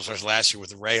couple of starts last year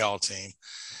with the Rahal team.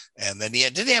 And then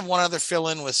did he have one other fill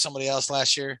in with somebody else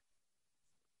last year?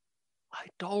 I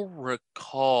don't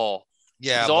recall.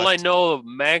 Yeah. All I know,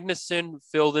 Magnussen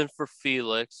filled in for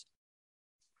Felix,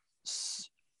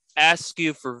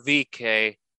 Askew for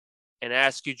VK, and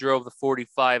Askew drove the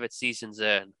 45 at season's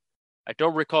end. I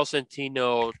don't recall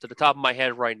Santino, to the top of my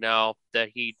head right now, that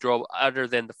he drove other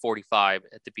than the 45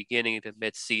 at the beginning to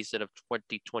mid-season of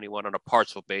 2021 on a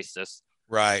partial basis.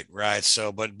 Right.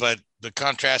 So, but the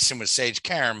contrast him with Sage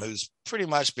Karam, who's pretty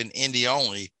much been Indy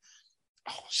only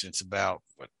since about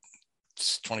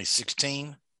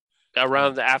 2016,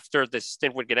 around after the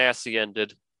stint with Ganassi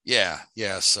ended. Yeah.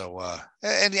 So,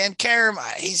 and Karam,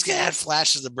 he's gonna have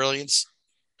flashes of brilliance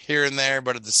here and there,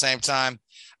 but at the same time,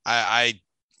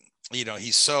 he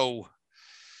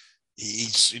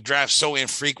drives so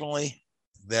infrequently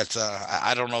that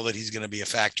I don't know that he's going to be a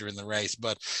factor in the race,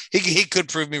 but he could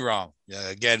prove me wrong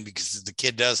again, because the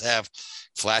kid does have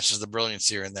flashes of brilliance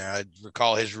here and there. I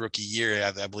recall his rookie year,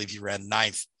 I believe he ran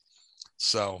 9th.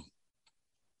 So,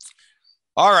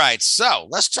 all right. So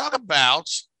let's talk about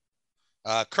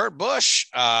Kurt Busch,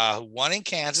 who won in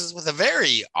Kansas with a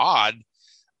very odd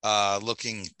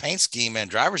looking paint scheme and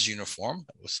driver's uniform.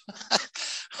 It was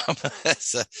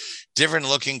it's a different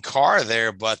looking car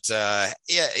there, but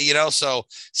so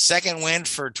second win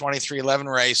for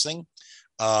 23XI Racing.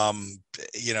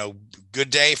 Good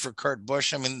day for Kurt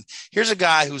Busch. I mean, here's a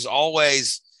guy who's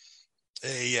always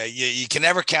you can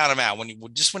never count him out. When you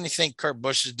think Kurt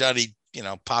Busch is done, he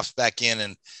pops back in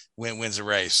and wins a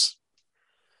race.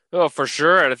 Oh, for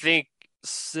sure. And I think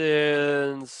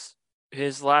since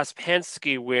his last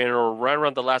Penske win, or right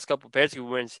around the last couple of Penske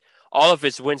wins, all of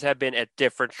his wins have been at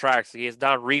different tracks. He has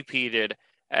not repeated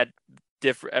at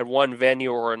one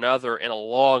venue or another in a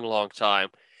long, long time.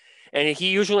 And he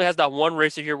usually has that one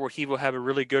race a year where he will have a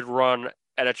really good run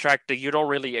at a track that you don't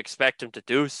really expect him to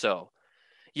do so.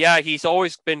 Yeah, he's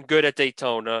always been good at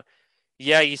Daytona.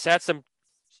 Yeah, he's had some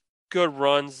good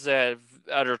runs at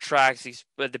other tracks.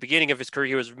 At the beginning of his career,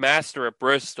 he was master at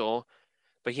Bristol,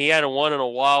 but he hadn't won in a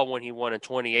while when he won in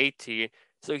 2018.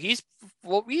 So he's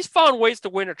found ways to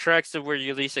win at tracks where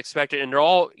you least expect it, and they're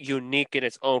all unique in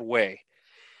its own way.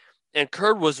 And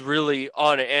Kurt was really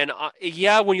on it. And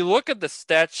when you look at the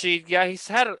stat sheet, he's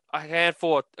had a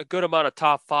handful, a good amount of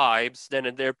top fives then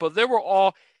and there, but they were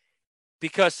all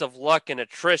because of luck and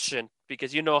attrition,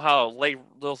 because you know how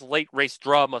those late race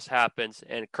dramas happens,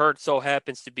 and Kurt so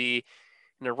happens to be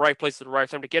in the right place at the right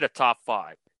time to get a top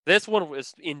 5. This one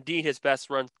was indeed his best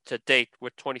run to date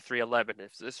with 23XI.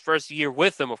 It's his first year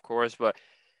with him, of course, but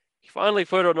he finally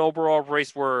put an overall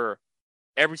race where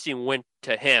everything went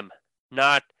to him,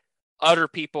 not other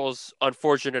people's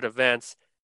unfortunate events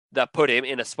that put him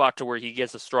in a spot to where he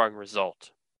gets a strong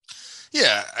result.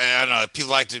 Yeah, I know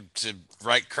people like to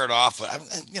write Kurt off, but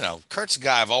Kurt's a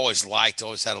guy I've always liked,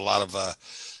 always had a lot of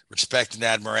respect and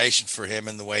admiration for him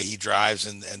and the way he drives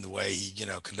and the way he,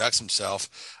 conducts himself.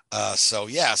 So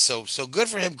good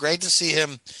for him. Great to see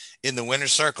him in the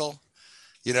winner's circle,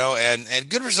 and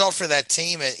good result for that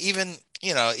team. And even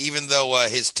though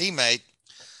his teammate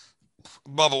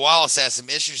Bubba Wallace has some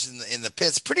issues in the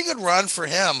pits, pretty good run for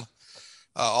him,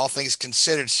 all things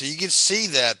considered. So you can see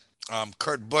that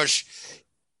Kurt Busch,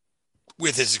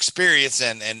 with his experience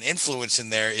and influence in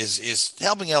there, is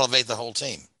helping elevate the whole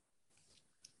team.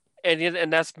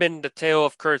 And that's been the tale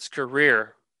of Kurt's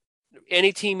career.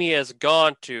 Any team he has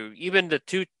gone to, even the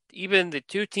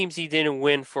two teams he didn't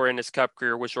win for in his Cup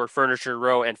career, which were Furniture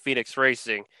Row and Phoenix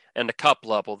Racing, and the Cup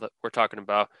level that we're talking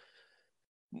about,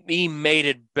 he made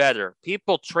it better.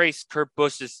 People traced Kurt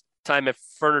Busch's time at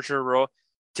Furniture Row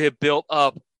to build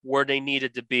up where they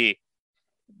needed to be.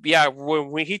 Yeah,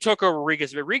 when he took over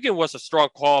Regan was a strong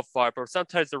qualifier, but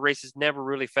sometimes the races never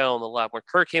really fell in the lap. When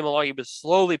Kurt came along, he was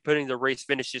slowly putting the race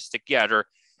finishes together.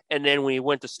 And then when he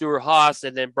went to Stewart-Haas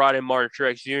and then brought in Martin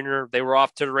Truex Jr., they were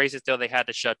off to the races till they had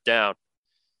to shut down.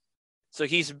 So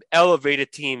he's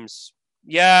elevated teams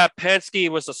Yeah, Penske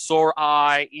was a sore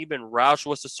eye. Even Roush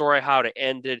was a sore eye how it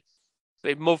ended.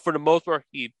 But for the most part,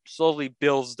 he slowly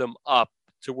builds them up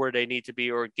to where they need to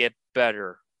be or get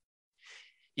better.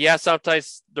 Yeah,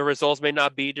 sometimes the results may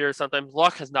not be there. Sometimes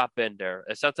luck has not been there.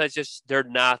 And sometimes just they're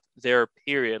not there,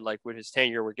 period, like with his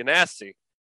tenure with Ganassi.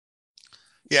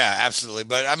 Yeah, absolutely.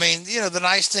 But I mean, the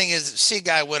nice thing is see a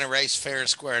guy win a race fair and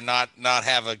square, not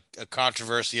have a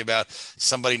controversy about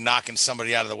somebody knocking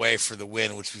somebody out of the way for the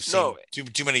win, which we've seen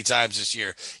too many times this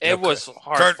year. It was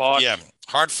hard fought. Yeah,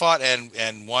 hard fought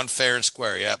and won fair and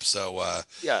square. Yep. So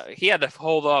yeah, he had to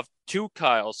hold off two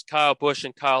Kyles, Kyle Busch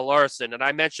and Kyle Larson. And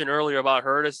I mentioned earlier about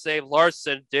her to save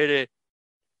Larson did it.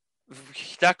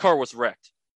 That car was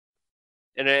wrecked.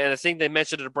 And I think they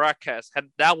mentioned in the broadcast, had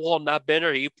that wall not been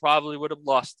there, he probably would have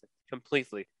lost it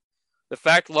completely. The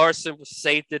fact Larson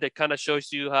saved it kind of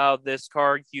shows you how this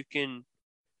car, you can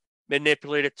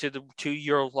manipulate it to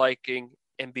your liking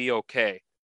and be okay.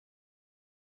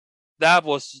 That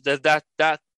was that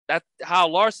how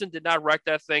Larson did not wreck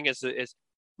that thing is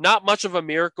not much of a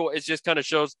miracle. It just kind of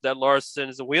shows that Larson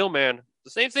is a wheelman.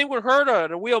 The same thing with Herta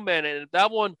and a wheelman, and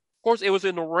that one, of course, it was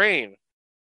in the rain.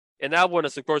 And that one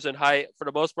is, of course, in high, for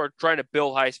the most part, trying to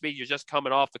build high speed. You're just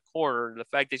coming off the corner. And the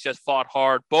fact they just fought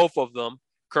hard, both of them,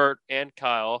 Kurt and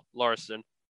Kyle Larson,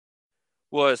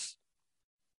 was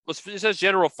just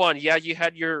general fun. Yeah, you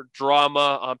had your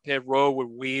drama on pit road with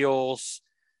wheels.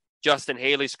 Justin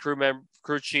Haley's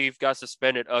crew chief got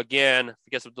suspended again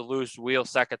because of the loose wheel.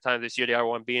 Second time this year, the other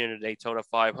one being in the Daytona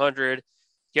 500.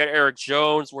 You had Eric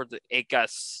Jones where it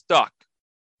got stuck.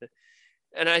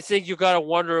 And I think you got to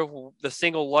wonder the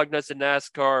single lug nuts in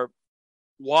NASCAR,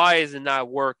 why is it not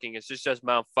working? Is this just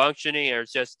malfunctioning, or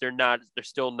it's just they're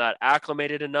still not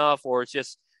acclimated enough, or it's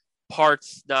just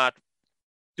parts not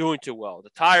doing too well? The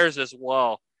tires as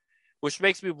well, which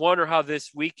makes me wonder how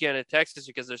this weekend in Texas,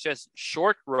 because there's just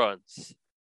short runs,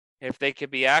 if they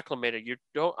could be acclimated.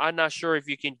 I'm not sure if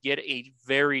you can get a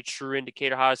very true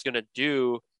indicator how it's going to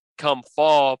do come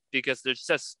fall, because there's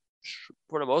just,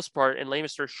 for the most part, in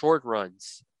lamest terms, short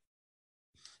runs.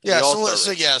 Yeah,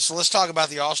 so let's talk about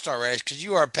the All-Star race, because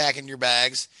you are packing your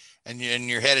bags and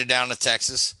you're headed down to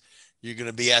Texas. You're going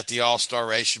to be at the All-Star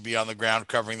race. You'll be on the ground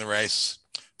covering the race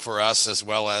for us, as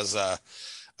well as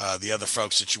the other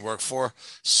folks that you work for.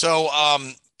 So,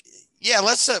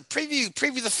 let's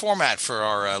preview the format for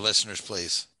our listeners,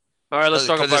 please. All right, let's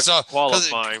talk about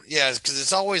qualifying. Because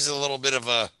it's always a little bit of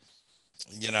a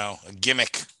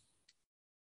gimmick.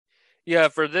 Yeah,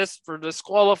 for this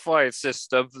qualifying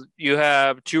system, you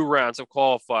have 2 rounds of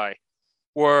qualify,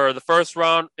 where the first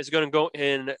round is going to go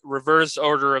in reverse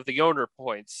order of the owner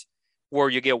points, where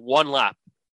you get 1 lap.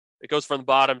 It goes from the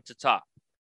bottom to top.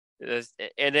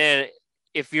 And then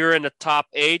if you're in the top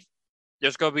 8,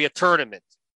 there's going to be a tournament.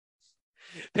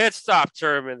 Pit stop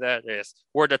tournament, that is,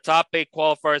 where the top 8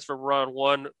 qualifiers for round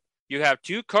 1. You have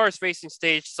 2 cars facing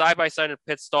stage side by side in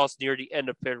pit stalls near the end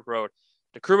of pit road.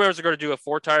 The crew members are going to do a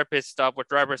 4-tire pit stop with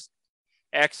drivers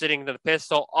exiting the pit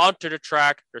stall onto the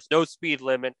track. There's no speed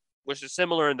limit, which is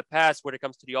similar in the past when it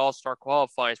comes to the All-Star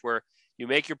qualifiers, where you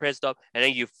make your pit stop and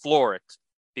then you floor it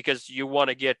because you want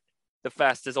to get the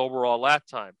fastest overall lap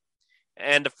time.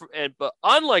 But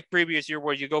unlike previous year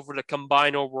where you go for the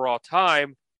combined overall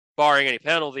time, barring any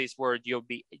penalties, where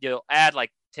you'll add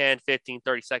like 10, 15,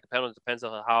 30-second penalties, depends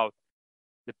on how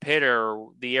the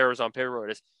the errors on pit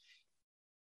road is.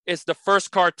 It's the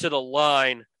first car to the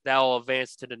line that will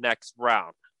advance to the next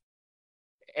round.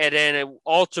 And then it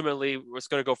ultimately was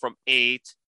going to go from 8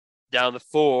 down to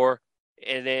 4.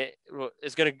 And then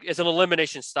it's an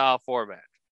elimination style format.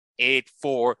 8,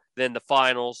 4, then the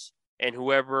finals. And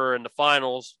whoever in the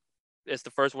finals is the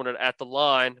first one at the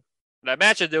line. And I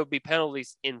imagine there would be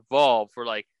penalties involved for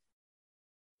like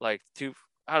 2,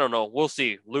 I don't know. We'll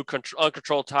see.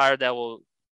 Uncontrolled tire that will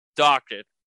dock it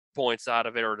points out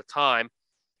of it or the time.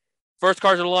 First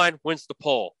car to the line wins the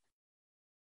pole.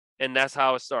 And that's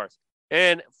how it starts.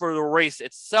 And for the race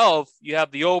itself, you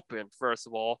have the open, first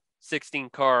of all.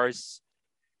 16 cars.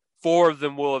 4 of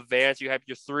them will advance. You have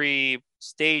your 3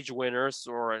 stage winners,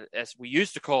 or as we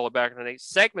used to call it back in the day,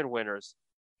 segment winners.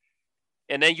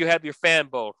 And then you have your fan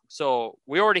boat. So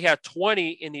we already have 20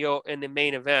 in the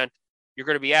main event. You're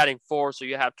going to be adding 4, so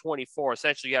you have 24.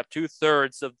 Essentially, you have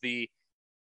 2/3 of the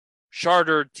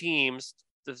chartered teams.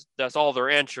 That's all they're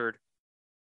entered,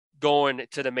 going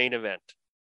to the main event.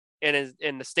 And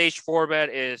in the stage format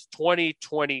is 20,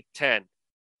 20, 10.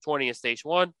 20 in stage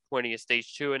 1, 20 in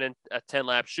stage 2, and then a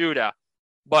 10-lap shootout.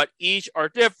 But each are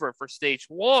different. For stage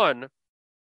 1,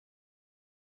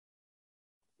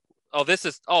 this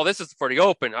is for the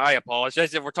Open. I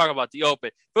apologize if we're talking about the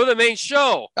Open. For the main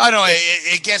show. I know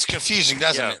it gets confusing,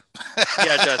 doesn't it?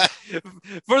 Yeah, it does.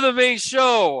 For the main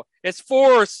show, it's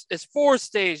four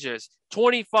stages: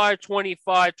 25,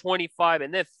 25, 25,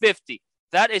 and then 50.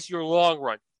 That is your long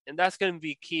run, and that's going to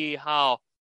be key how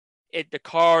the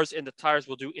cars and the tires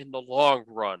will do in the long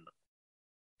run.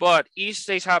 But each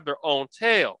stage have their own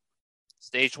tail.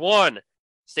 Stage one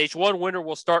winner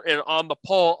will start on the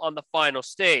pole on the final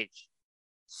stage.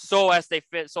 So as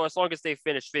long as they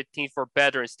finish 15th or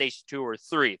better in stage 2 or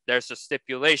 3, there's a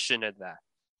stipulation in that.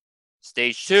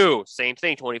 Stage 2, same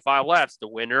thing, 25 laps. The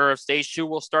winner of stage 2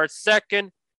 will start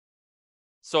second.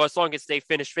 So as long as they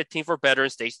finish 15th or better in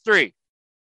stage 3.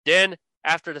 Then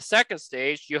after the second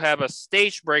stage, you have a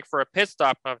stage break for a pit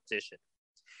stop competition.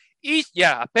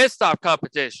 A pit stop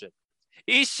competition.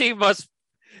 Each team must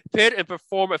pit and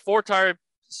perform a 4-tire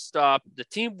stop. The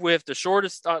team with the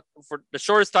shortest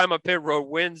time on pit road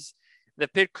wins the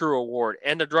pit crew award,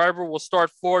 and the driver will start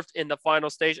 4th in the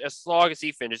final stage as long as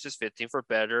he finishes 15th or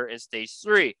better in stage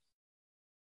 3.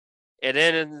 And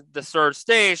then in the third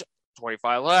stage,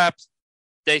 25 laps,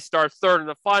 they start 3rd in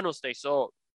the final stage.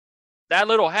 So that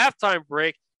little halftime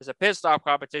break is a pit stop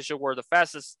competition where the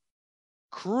fastest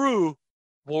crew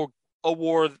will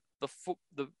award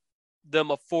them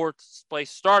a 4th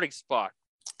place starting spot.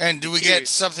 And do we get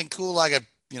something cool like a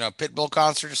Pitbull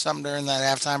concert or something during that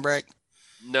halftime break?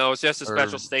 No, it's just a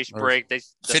special stage break.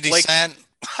 50 Cent?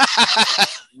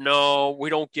 No, we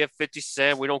don't get 50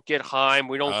 Cent. We don't get Haim.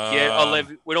 We don't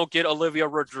get Olivia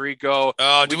Rodrigo.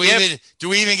 Do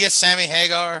we even get Sammy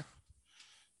Hagar?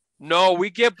 No,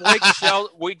 we get Blake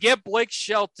Shelton. We get Blake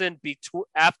Shelton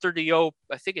after the Open.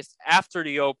 I think it's after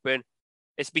the Open.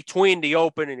 It's between the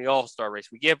Open and the All-Star race.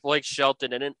 We get Blake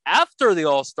Shelton, and then after the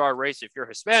All-Star race, if you're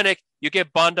Hispanic, you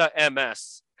get Banda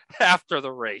MS after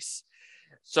the race.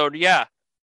 So yeah,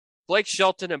 Blake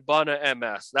Shelton and Banda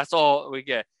MS. That's all we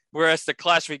get. Whereas the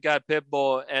Clash, we got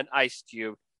Pitbull and Ice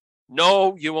Cube.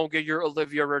 No, you won't get your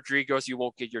Olivia Rodrigos. You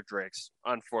won't get your Drakes,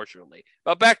 unfortunately.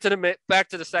 But back to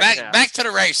the second half. Back to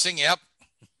the racing. Yep.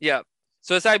 Yep.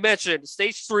 So as I mentioned,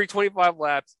 stage 3, 25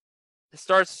 laps. It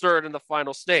starts 3rd in the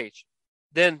final stage.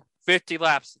 Then 50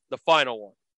 laps, the final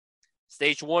one.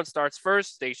 Stage 1 starts 1st.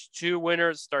 Stage 2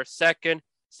 winner starts 2nd.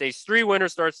 Stage 3 winner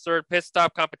starts 3rd. Pit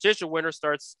stop competition winner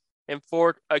starts in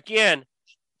 4th. Again,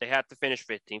 they have to finish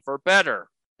 15th or better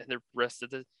in the rest of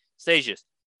the stages.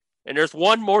 And there's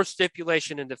one more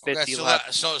stipulation in the 50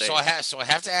 laps. So I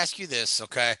have to ask you this,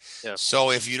 okay? Yeah.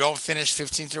 So if you don't finish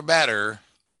 15th or better,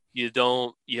 you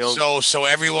don't. So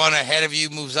everyone ahead of you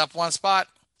moves up one spot?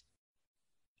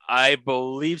 I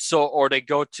believe so, or they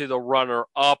go to the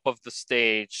runner-up of the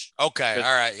stage. Okay, all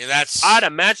right. I'd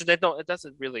imagine it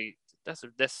doesn't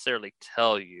necessarily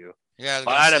tell you. Yeah,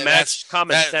 but I'd imagine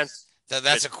common sense.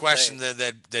 That's a question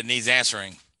that needs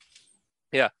answering.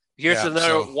 Yeah. Here's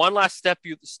one last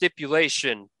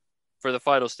stipulation for the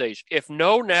final stage. If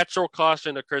no natural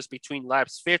caution occurs between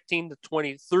laps 15 to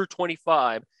 20 through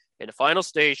 25 in the final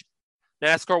stage,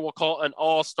 NASCAR will call an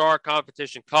all-star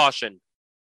competition caution.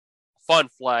 Fun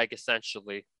flag,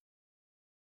 essentially.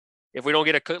 If we don't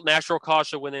get a natural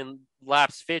caution within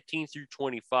laps 15 through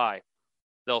 25,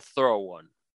 they'll throw one.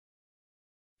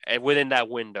 And within that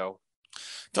window.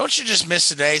 Don't you just miss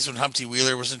the days when Humpty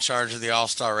Wheeler was in charge of the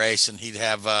All-Star race and he'd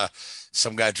have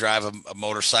some guy drive a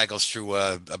motorcycle through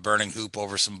a burning hoop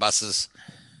over some buses,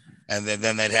 and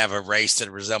then they'd have a race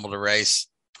that resembled a race?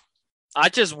 I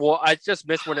just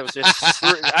miss when it was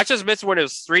I just miss when it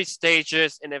was 3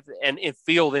 stages and in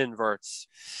field inverts.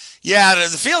 Yeah,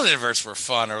 the field inverts were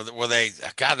fun. Or were they?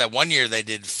 God, that one year they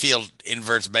did field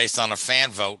inverts based on a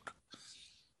fan vote.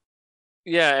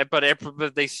 Yeah, but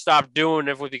they stopped doing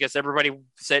it because everybody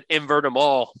said invert them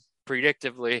all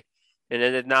predictively, and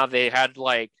then now they had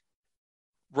like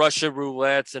Russian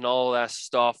roulettes and all that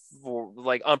stuff, or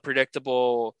like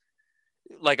unpredictable,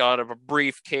 like out of a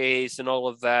briefcase and all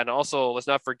of that. And also, let's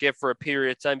not forget, for a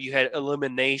period of time, you had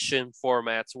elimination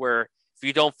formats where if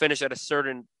you don't finish at a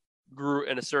certain group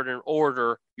in a certain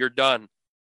order, you're done.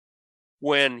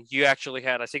 When you actually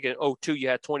had, I think in 2002, you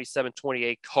had 27,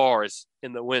 28 cars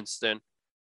in the Winston,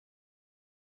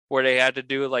 where they had to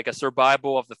do like a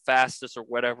survival of the fastest or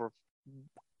whatever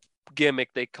gimmick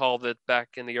they called it back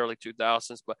in the early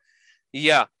 2000s. But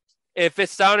yeah, if it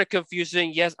sounded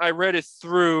confusing, yes, I read it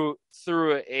through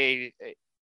on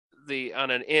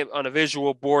a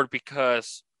visual board,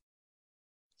 because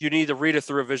you need to read it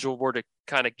through a visual board to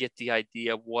kind of get the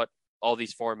idea of what all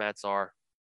these formats are.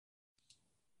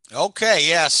 Okay,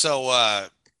 yeah. So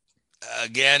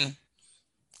again,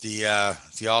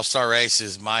 the All-Star race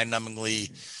is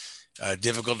mind-numbingly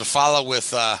difficult to follow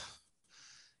with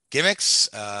Gimmicks,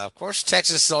 of course,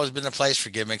 Texas has always been a place for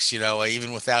gimmicks.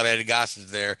 Even without Eddie Gossett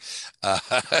there, uh,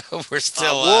 we're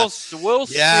still. We'll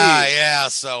Yeah, see. yeah.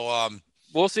 So,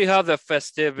 We'll see how the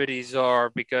festivities are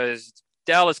because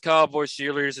Dallas Cowboys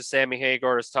cheerleaders and Sammy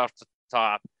Hagar is top to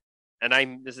top.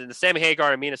 And the Sammy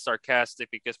Hagar, I mean it's sarcastic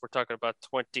because we're talking about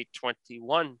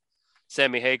 2021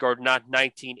 Sammy Hagar, not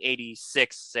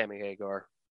 1986 Sammy Hagar.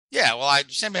 yeah. Well,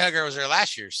 Sammy Hagar was there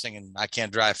last year singing "I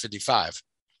Can't Drive 55."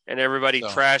 And everybody So.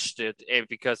 trashed it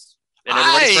because. And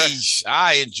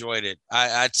I enjoyed it.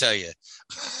 I tell you,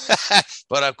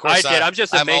 but of course I did. I'm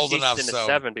just amazed old he's enough, in the so.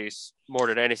 70s more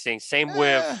than anything. Same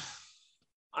with.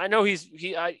 I know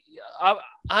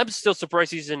I'm still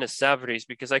surprised he's in his 70s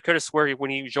because I could have sworn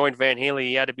when he joined Van Halen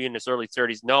he had to be in his early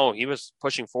 30s. No, he was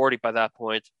pushing 40 by that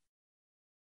point.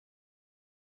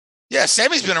 Yeah,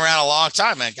 Sammy's been around a long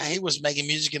time, man. He was making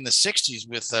music in the 60s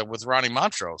with Ronnie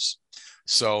Montrose.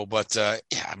 So, but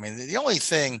yeah, I mean, the only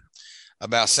thing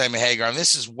about Sammy Hagar, and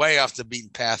this is way off the beaten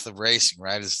path of racing,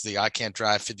 right? Is the "I Can't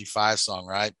Drive 55" song,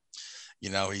 right? He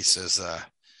says,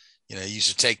 it used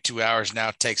to take 2 hours, now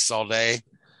it takes all day.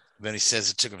 Then he says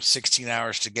it took him 16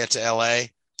 hours to get to LA.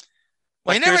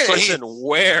 Well, where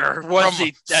was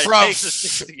he?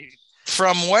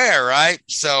 From where, right?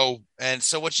 So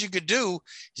what you could do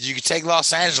is you could take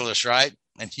Los Angeles, right?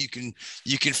 And you can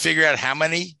figure out how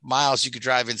many miles you could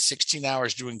drive in 16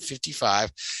 hours doing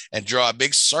 55 and draw a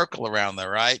big circle around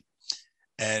there, right?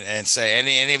 And say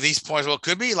any of these points, well, it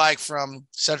could be like from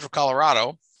Central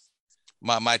Colorado,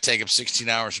 might take him 16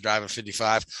 hours to drive at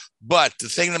 55. But the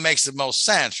thing that makes the most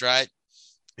sense, right,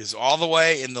 is all the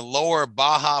way in the lower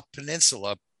Baja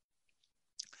Peninsula.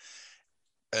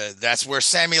 That's where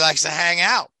Sammy likes to hang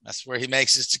out. That's where he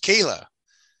makes his tequila,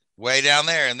 way down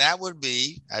there. And that would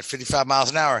be at 55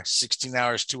 miles an hour, 16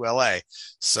 hours to LA.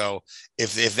 So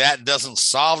if that doesn't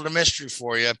solve the mystery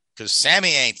for you, because Sammy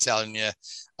ain't telling you,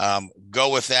 go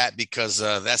with that because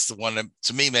that's the one that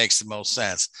to me makes the most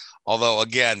sense. Although,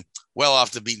 again, well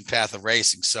off the beaten path of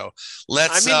racing. So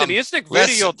the music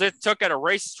video took at a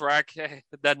racetrack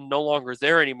that no longer is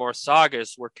there anymore,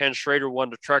 Saugus, where Ken Schrader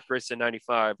won the truck race in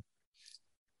 95.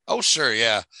 Oh, sure,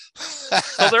 yeah.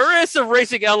 So there is a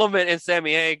racing element in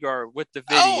Sammy Hagar with the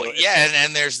video. Oh, yeah,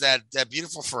 and there's that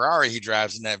beautiful Ferrari he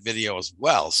drives in that video as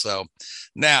well. So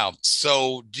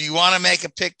do you want to make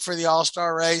a pick for the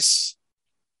All-Star race?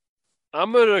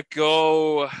 I'm going to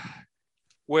go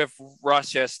with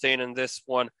Ross Chastain in this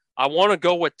one. I want to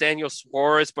go with Daniel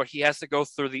Suarez, but he has to go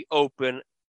through the open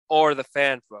or the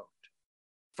fan vote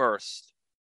first.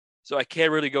 So I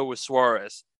can't really go with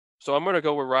Suarez. So I'm going to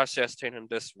go with Ross Chastain in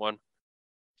this one.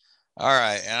 All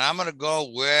right. And I'm going to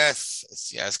go with,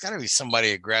 it's got to be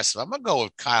somebody aggressive. I'm going to go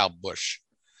with Kyle Busch.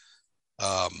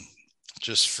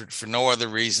 Just for no other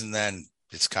reason than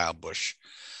it's Kyle Busch.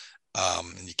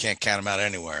 And you can't count him out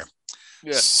anywhere.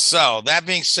 Yeah. So that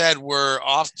being said, we're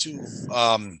off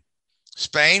to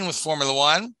Spain with Formula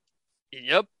One.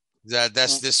 Yep.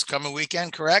 That's this coming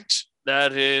weekend, correct?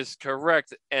 That is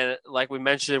correct. And like we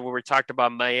mentioned when we talked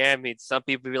about Miami, some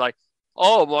people be like,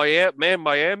 oh,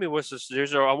 Miami was just,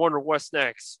 I wonder what's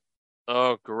next.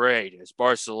 Oh, great. It's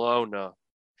Barcelona.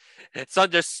 It's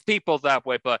not just people that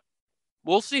way, but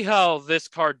we'll see how this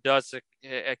car does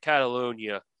at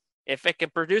Catalonia. If it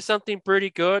can produce something pretty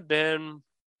good, then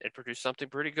it produced something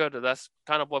pretty good. That's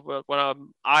kind of what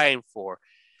I'm eyeing for.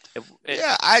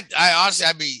 I honestly,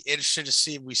 I'd be interested to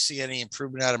see if we see any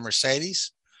improvement out of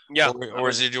Mercedes. Yeah, or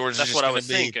is it that's just what I was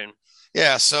be, thinking.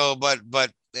 Yeah, so but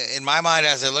in my mind,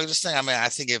 as I look at this thing, I mean, I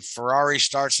think if Ferrari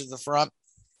starts at the front,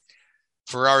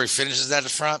 Ferrari finishes at the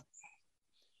front.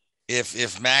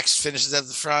 If Max finishes at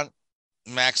the front,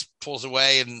 Max pulls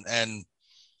away and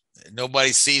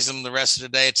nobody sees him the rest of the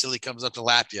day until he comes up to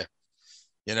lap you.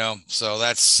 So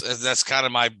that's kind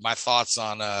of my thoughts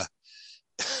on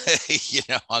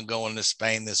on going to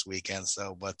Spain this weekend.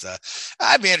 So, but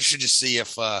I'd be interested to see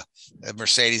if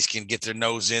Mercedes can get their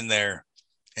nose in there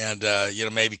and,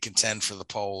 maybe contend for the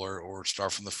pole or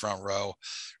start from the front row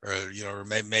or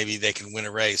maybe they can win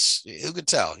a race. Who could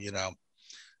tell,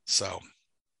 So.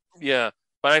 Yeah,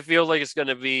 but I feel like it's going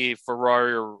to be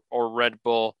Ferrari or Red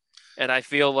Bull. And I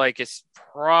feel like it's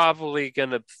probably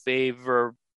going to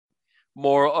favor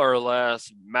more or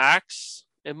less Max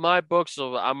in my book,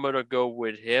 so I'm going to go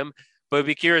with him. But I'd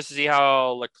be curious to see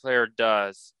how Leclerc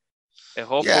does. And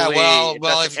hopefully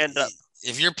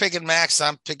if you're picking Max,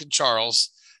 I'm picking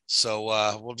Charles. So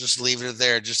we'll just leave it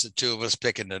there, just the two of us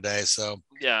picking today. So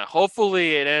yeah,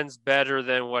 hopefully it ends better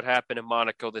than what happened in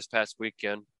Monaco this past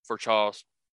weekend for Charles.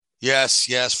 Yes.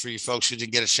 For you folks who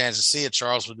didn't get a chance to see it,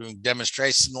 Charles was doing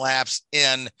demonstration laps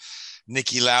in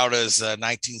Niki Lauda's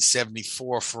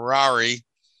 1974 Ferrari.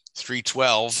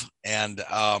 312, and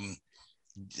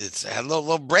it's had a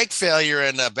little brake failure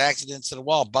and backed it into the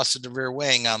wall, busted the rear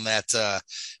wing on that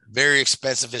very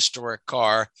expensive historic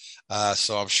car.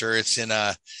 So I'm sure it's in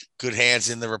good hands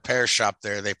in the repair shop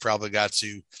there. They probably got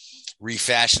to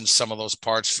refashion some of those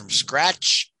parts from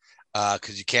scratch,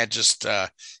 because you can't just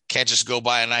go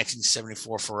buy a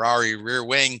 1974 Ferrari rear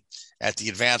wing at the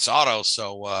Advance Auto.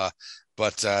 So,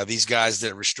 but these guys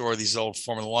that restore these old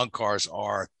Formula One cars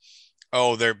are,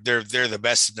 they're the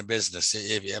best in the business.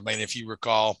 If you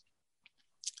recall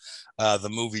the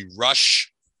movie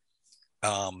Rush,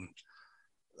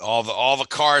 all the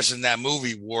cars in that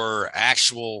movie were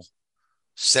actual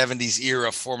 70s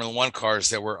era Formula One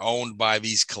cars that were owned by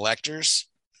these collectors,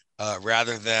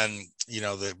 rather than,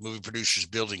 the movie producers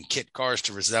building kit cars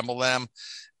to resemble them.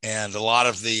 And a lot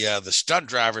of the stunt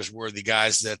drivers were the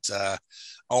guys that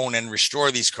own and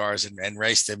restore these cars and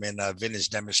race them in vintage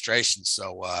demonstrations.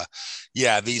 So,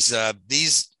 these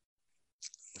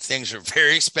things are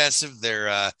very expensive.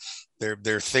 They're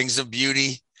things of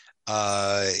beauty.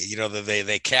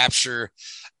 They capture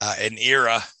an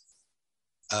era.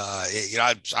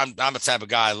 I'm the type of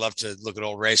guy, I love to look at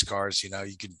old race cars. You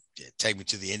can take me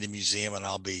to the Indy Museum and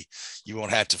you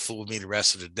won't have to fool me the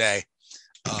rest of the day.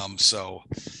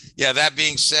 That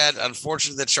being said,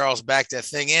 unfortunately that Charles backed that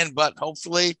thing in, but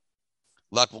hopefully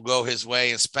luck will go his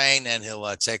way in Spain and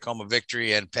he'll take home a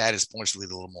victory and pad his points lead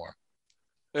a little more.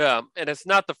 Yeah, and it's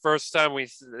not the first time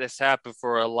this happened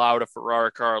for a Lauda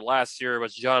Ferrari car. Last year it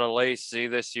was John Alesi.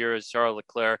 This year is Charles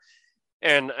Leclerc.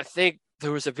 And I think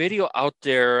there was a video out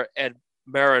there at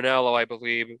Maranello, I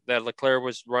believe, that Leclerc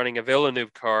was running a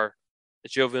Villeneuve car, a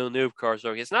Gilles Villeneuve car.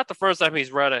 So it's not the first time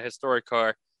he's run a historic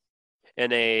car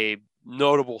in a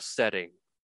notable setting.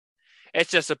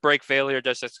 It's just a brake failure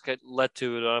that just led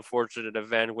to an unfortunate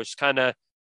event, which kind of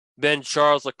been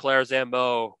Charles Leclerc's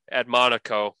MO at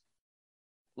Monaco.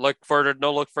 No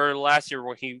look further last year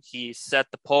when he set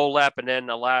the pole lap and then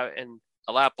a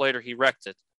lap later he wrecked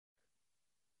it.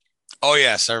 Oh,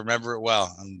 yes, I remember it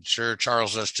well. I'm sure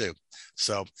Charles does too.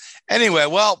 So anyway,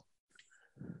 well,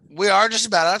 we are just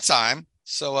about out of time.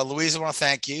 So, Louise, I want to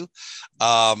thank you.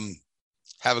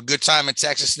 Have a good time in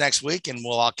Texas next week, and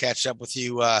I'll catch up with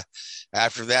you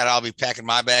after that. I'll be packing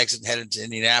my bags and heading to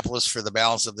Indianapolis for the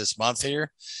balance of this month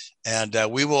here. And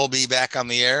we will be back on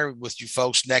the air with you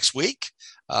folks next week.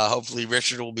 Hopefully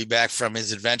Richard will be back from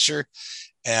his adventure,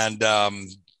 and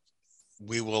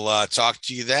we will talk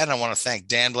to you then. I want to thank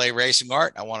Dan Blay Racing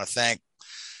Art. I want to thank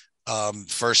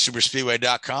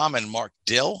FirstSuperSpeedway.com and Mark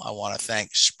Dill. I want to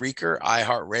thank Spreaker,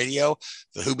 iHeartRadio,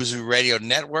 the Hoobazoo Radio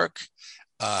Network,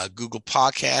 Google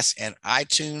Podcasts, and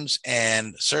iTunes.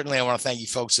 And certainly I want to thank you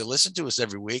folks that listen to us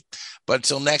every week. But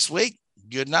until next week,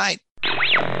 good night.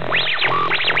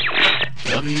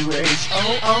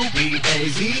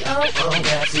 WHOOBAZOO,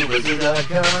 that's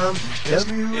Hoobazoo.com.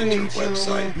 Enter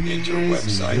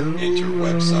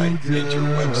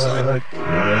website.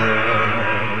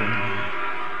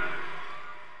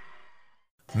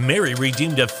 Mary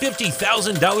redeemed a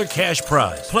 $50,000 cash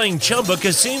prize playing Chumba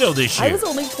Casino this year. I was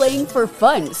only playing for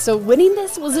fun, so winning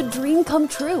this was a dream come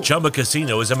true. Chumba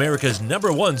Casino is America's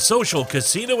 #1 social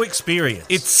casino experience.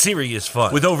 It's serious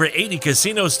fun. With over 80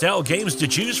 casino-style games to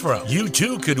choose from, you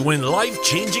too could win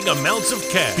life-changing amounts of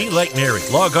cash. Be like Mary.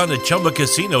 Log on to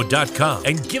ChumbaCasino.com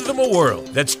and give them a whirl.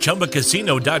 That's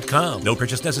ChumbaCasino.com. No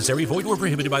purchase necessary. Void or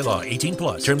prohibited by law.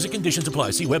 18+. Terms and conditions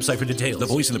apply. See website for details. The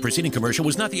voice in the preceding commercial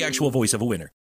was not the actual voice of a winner.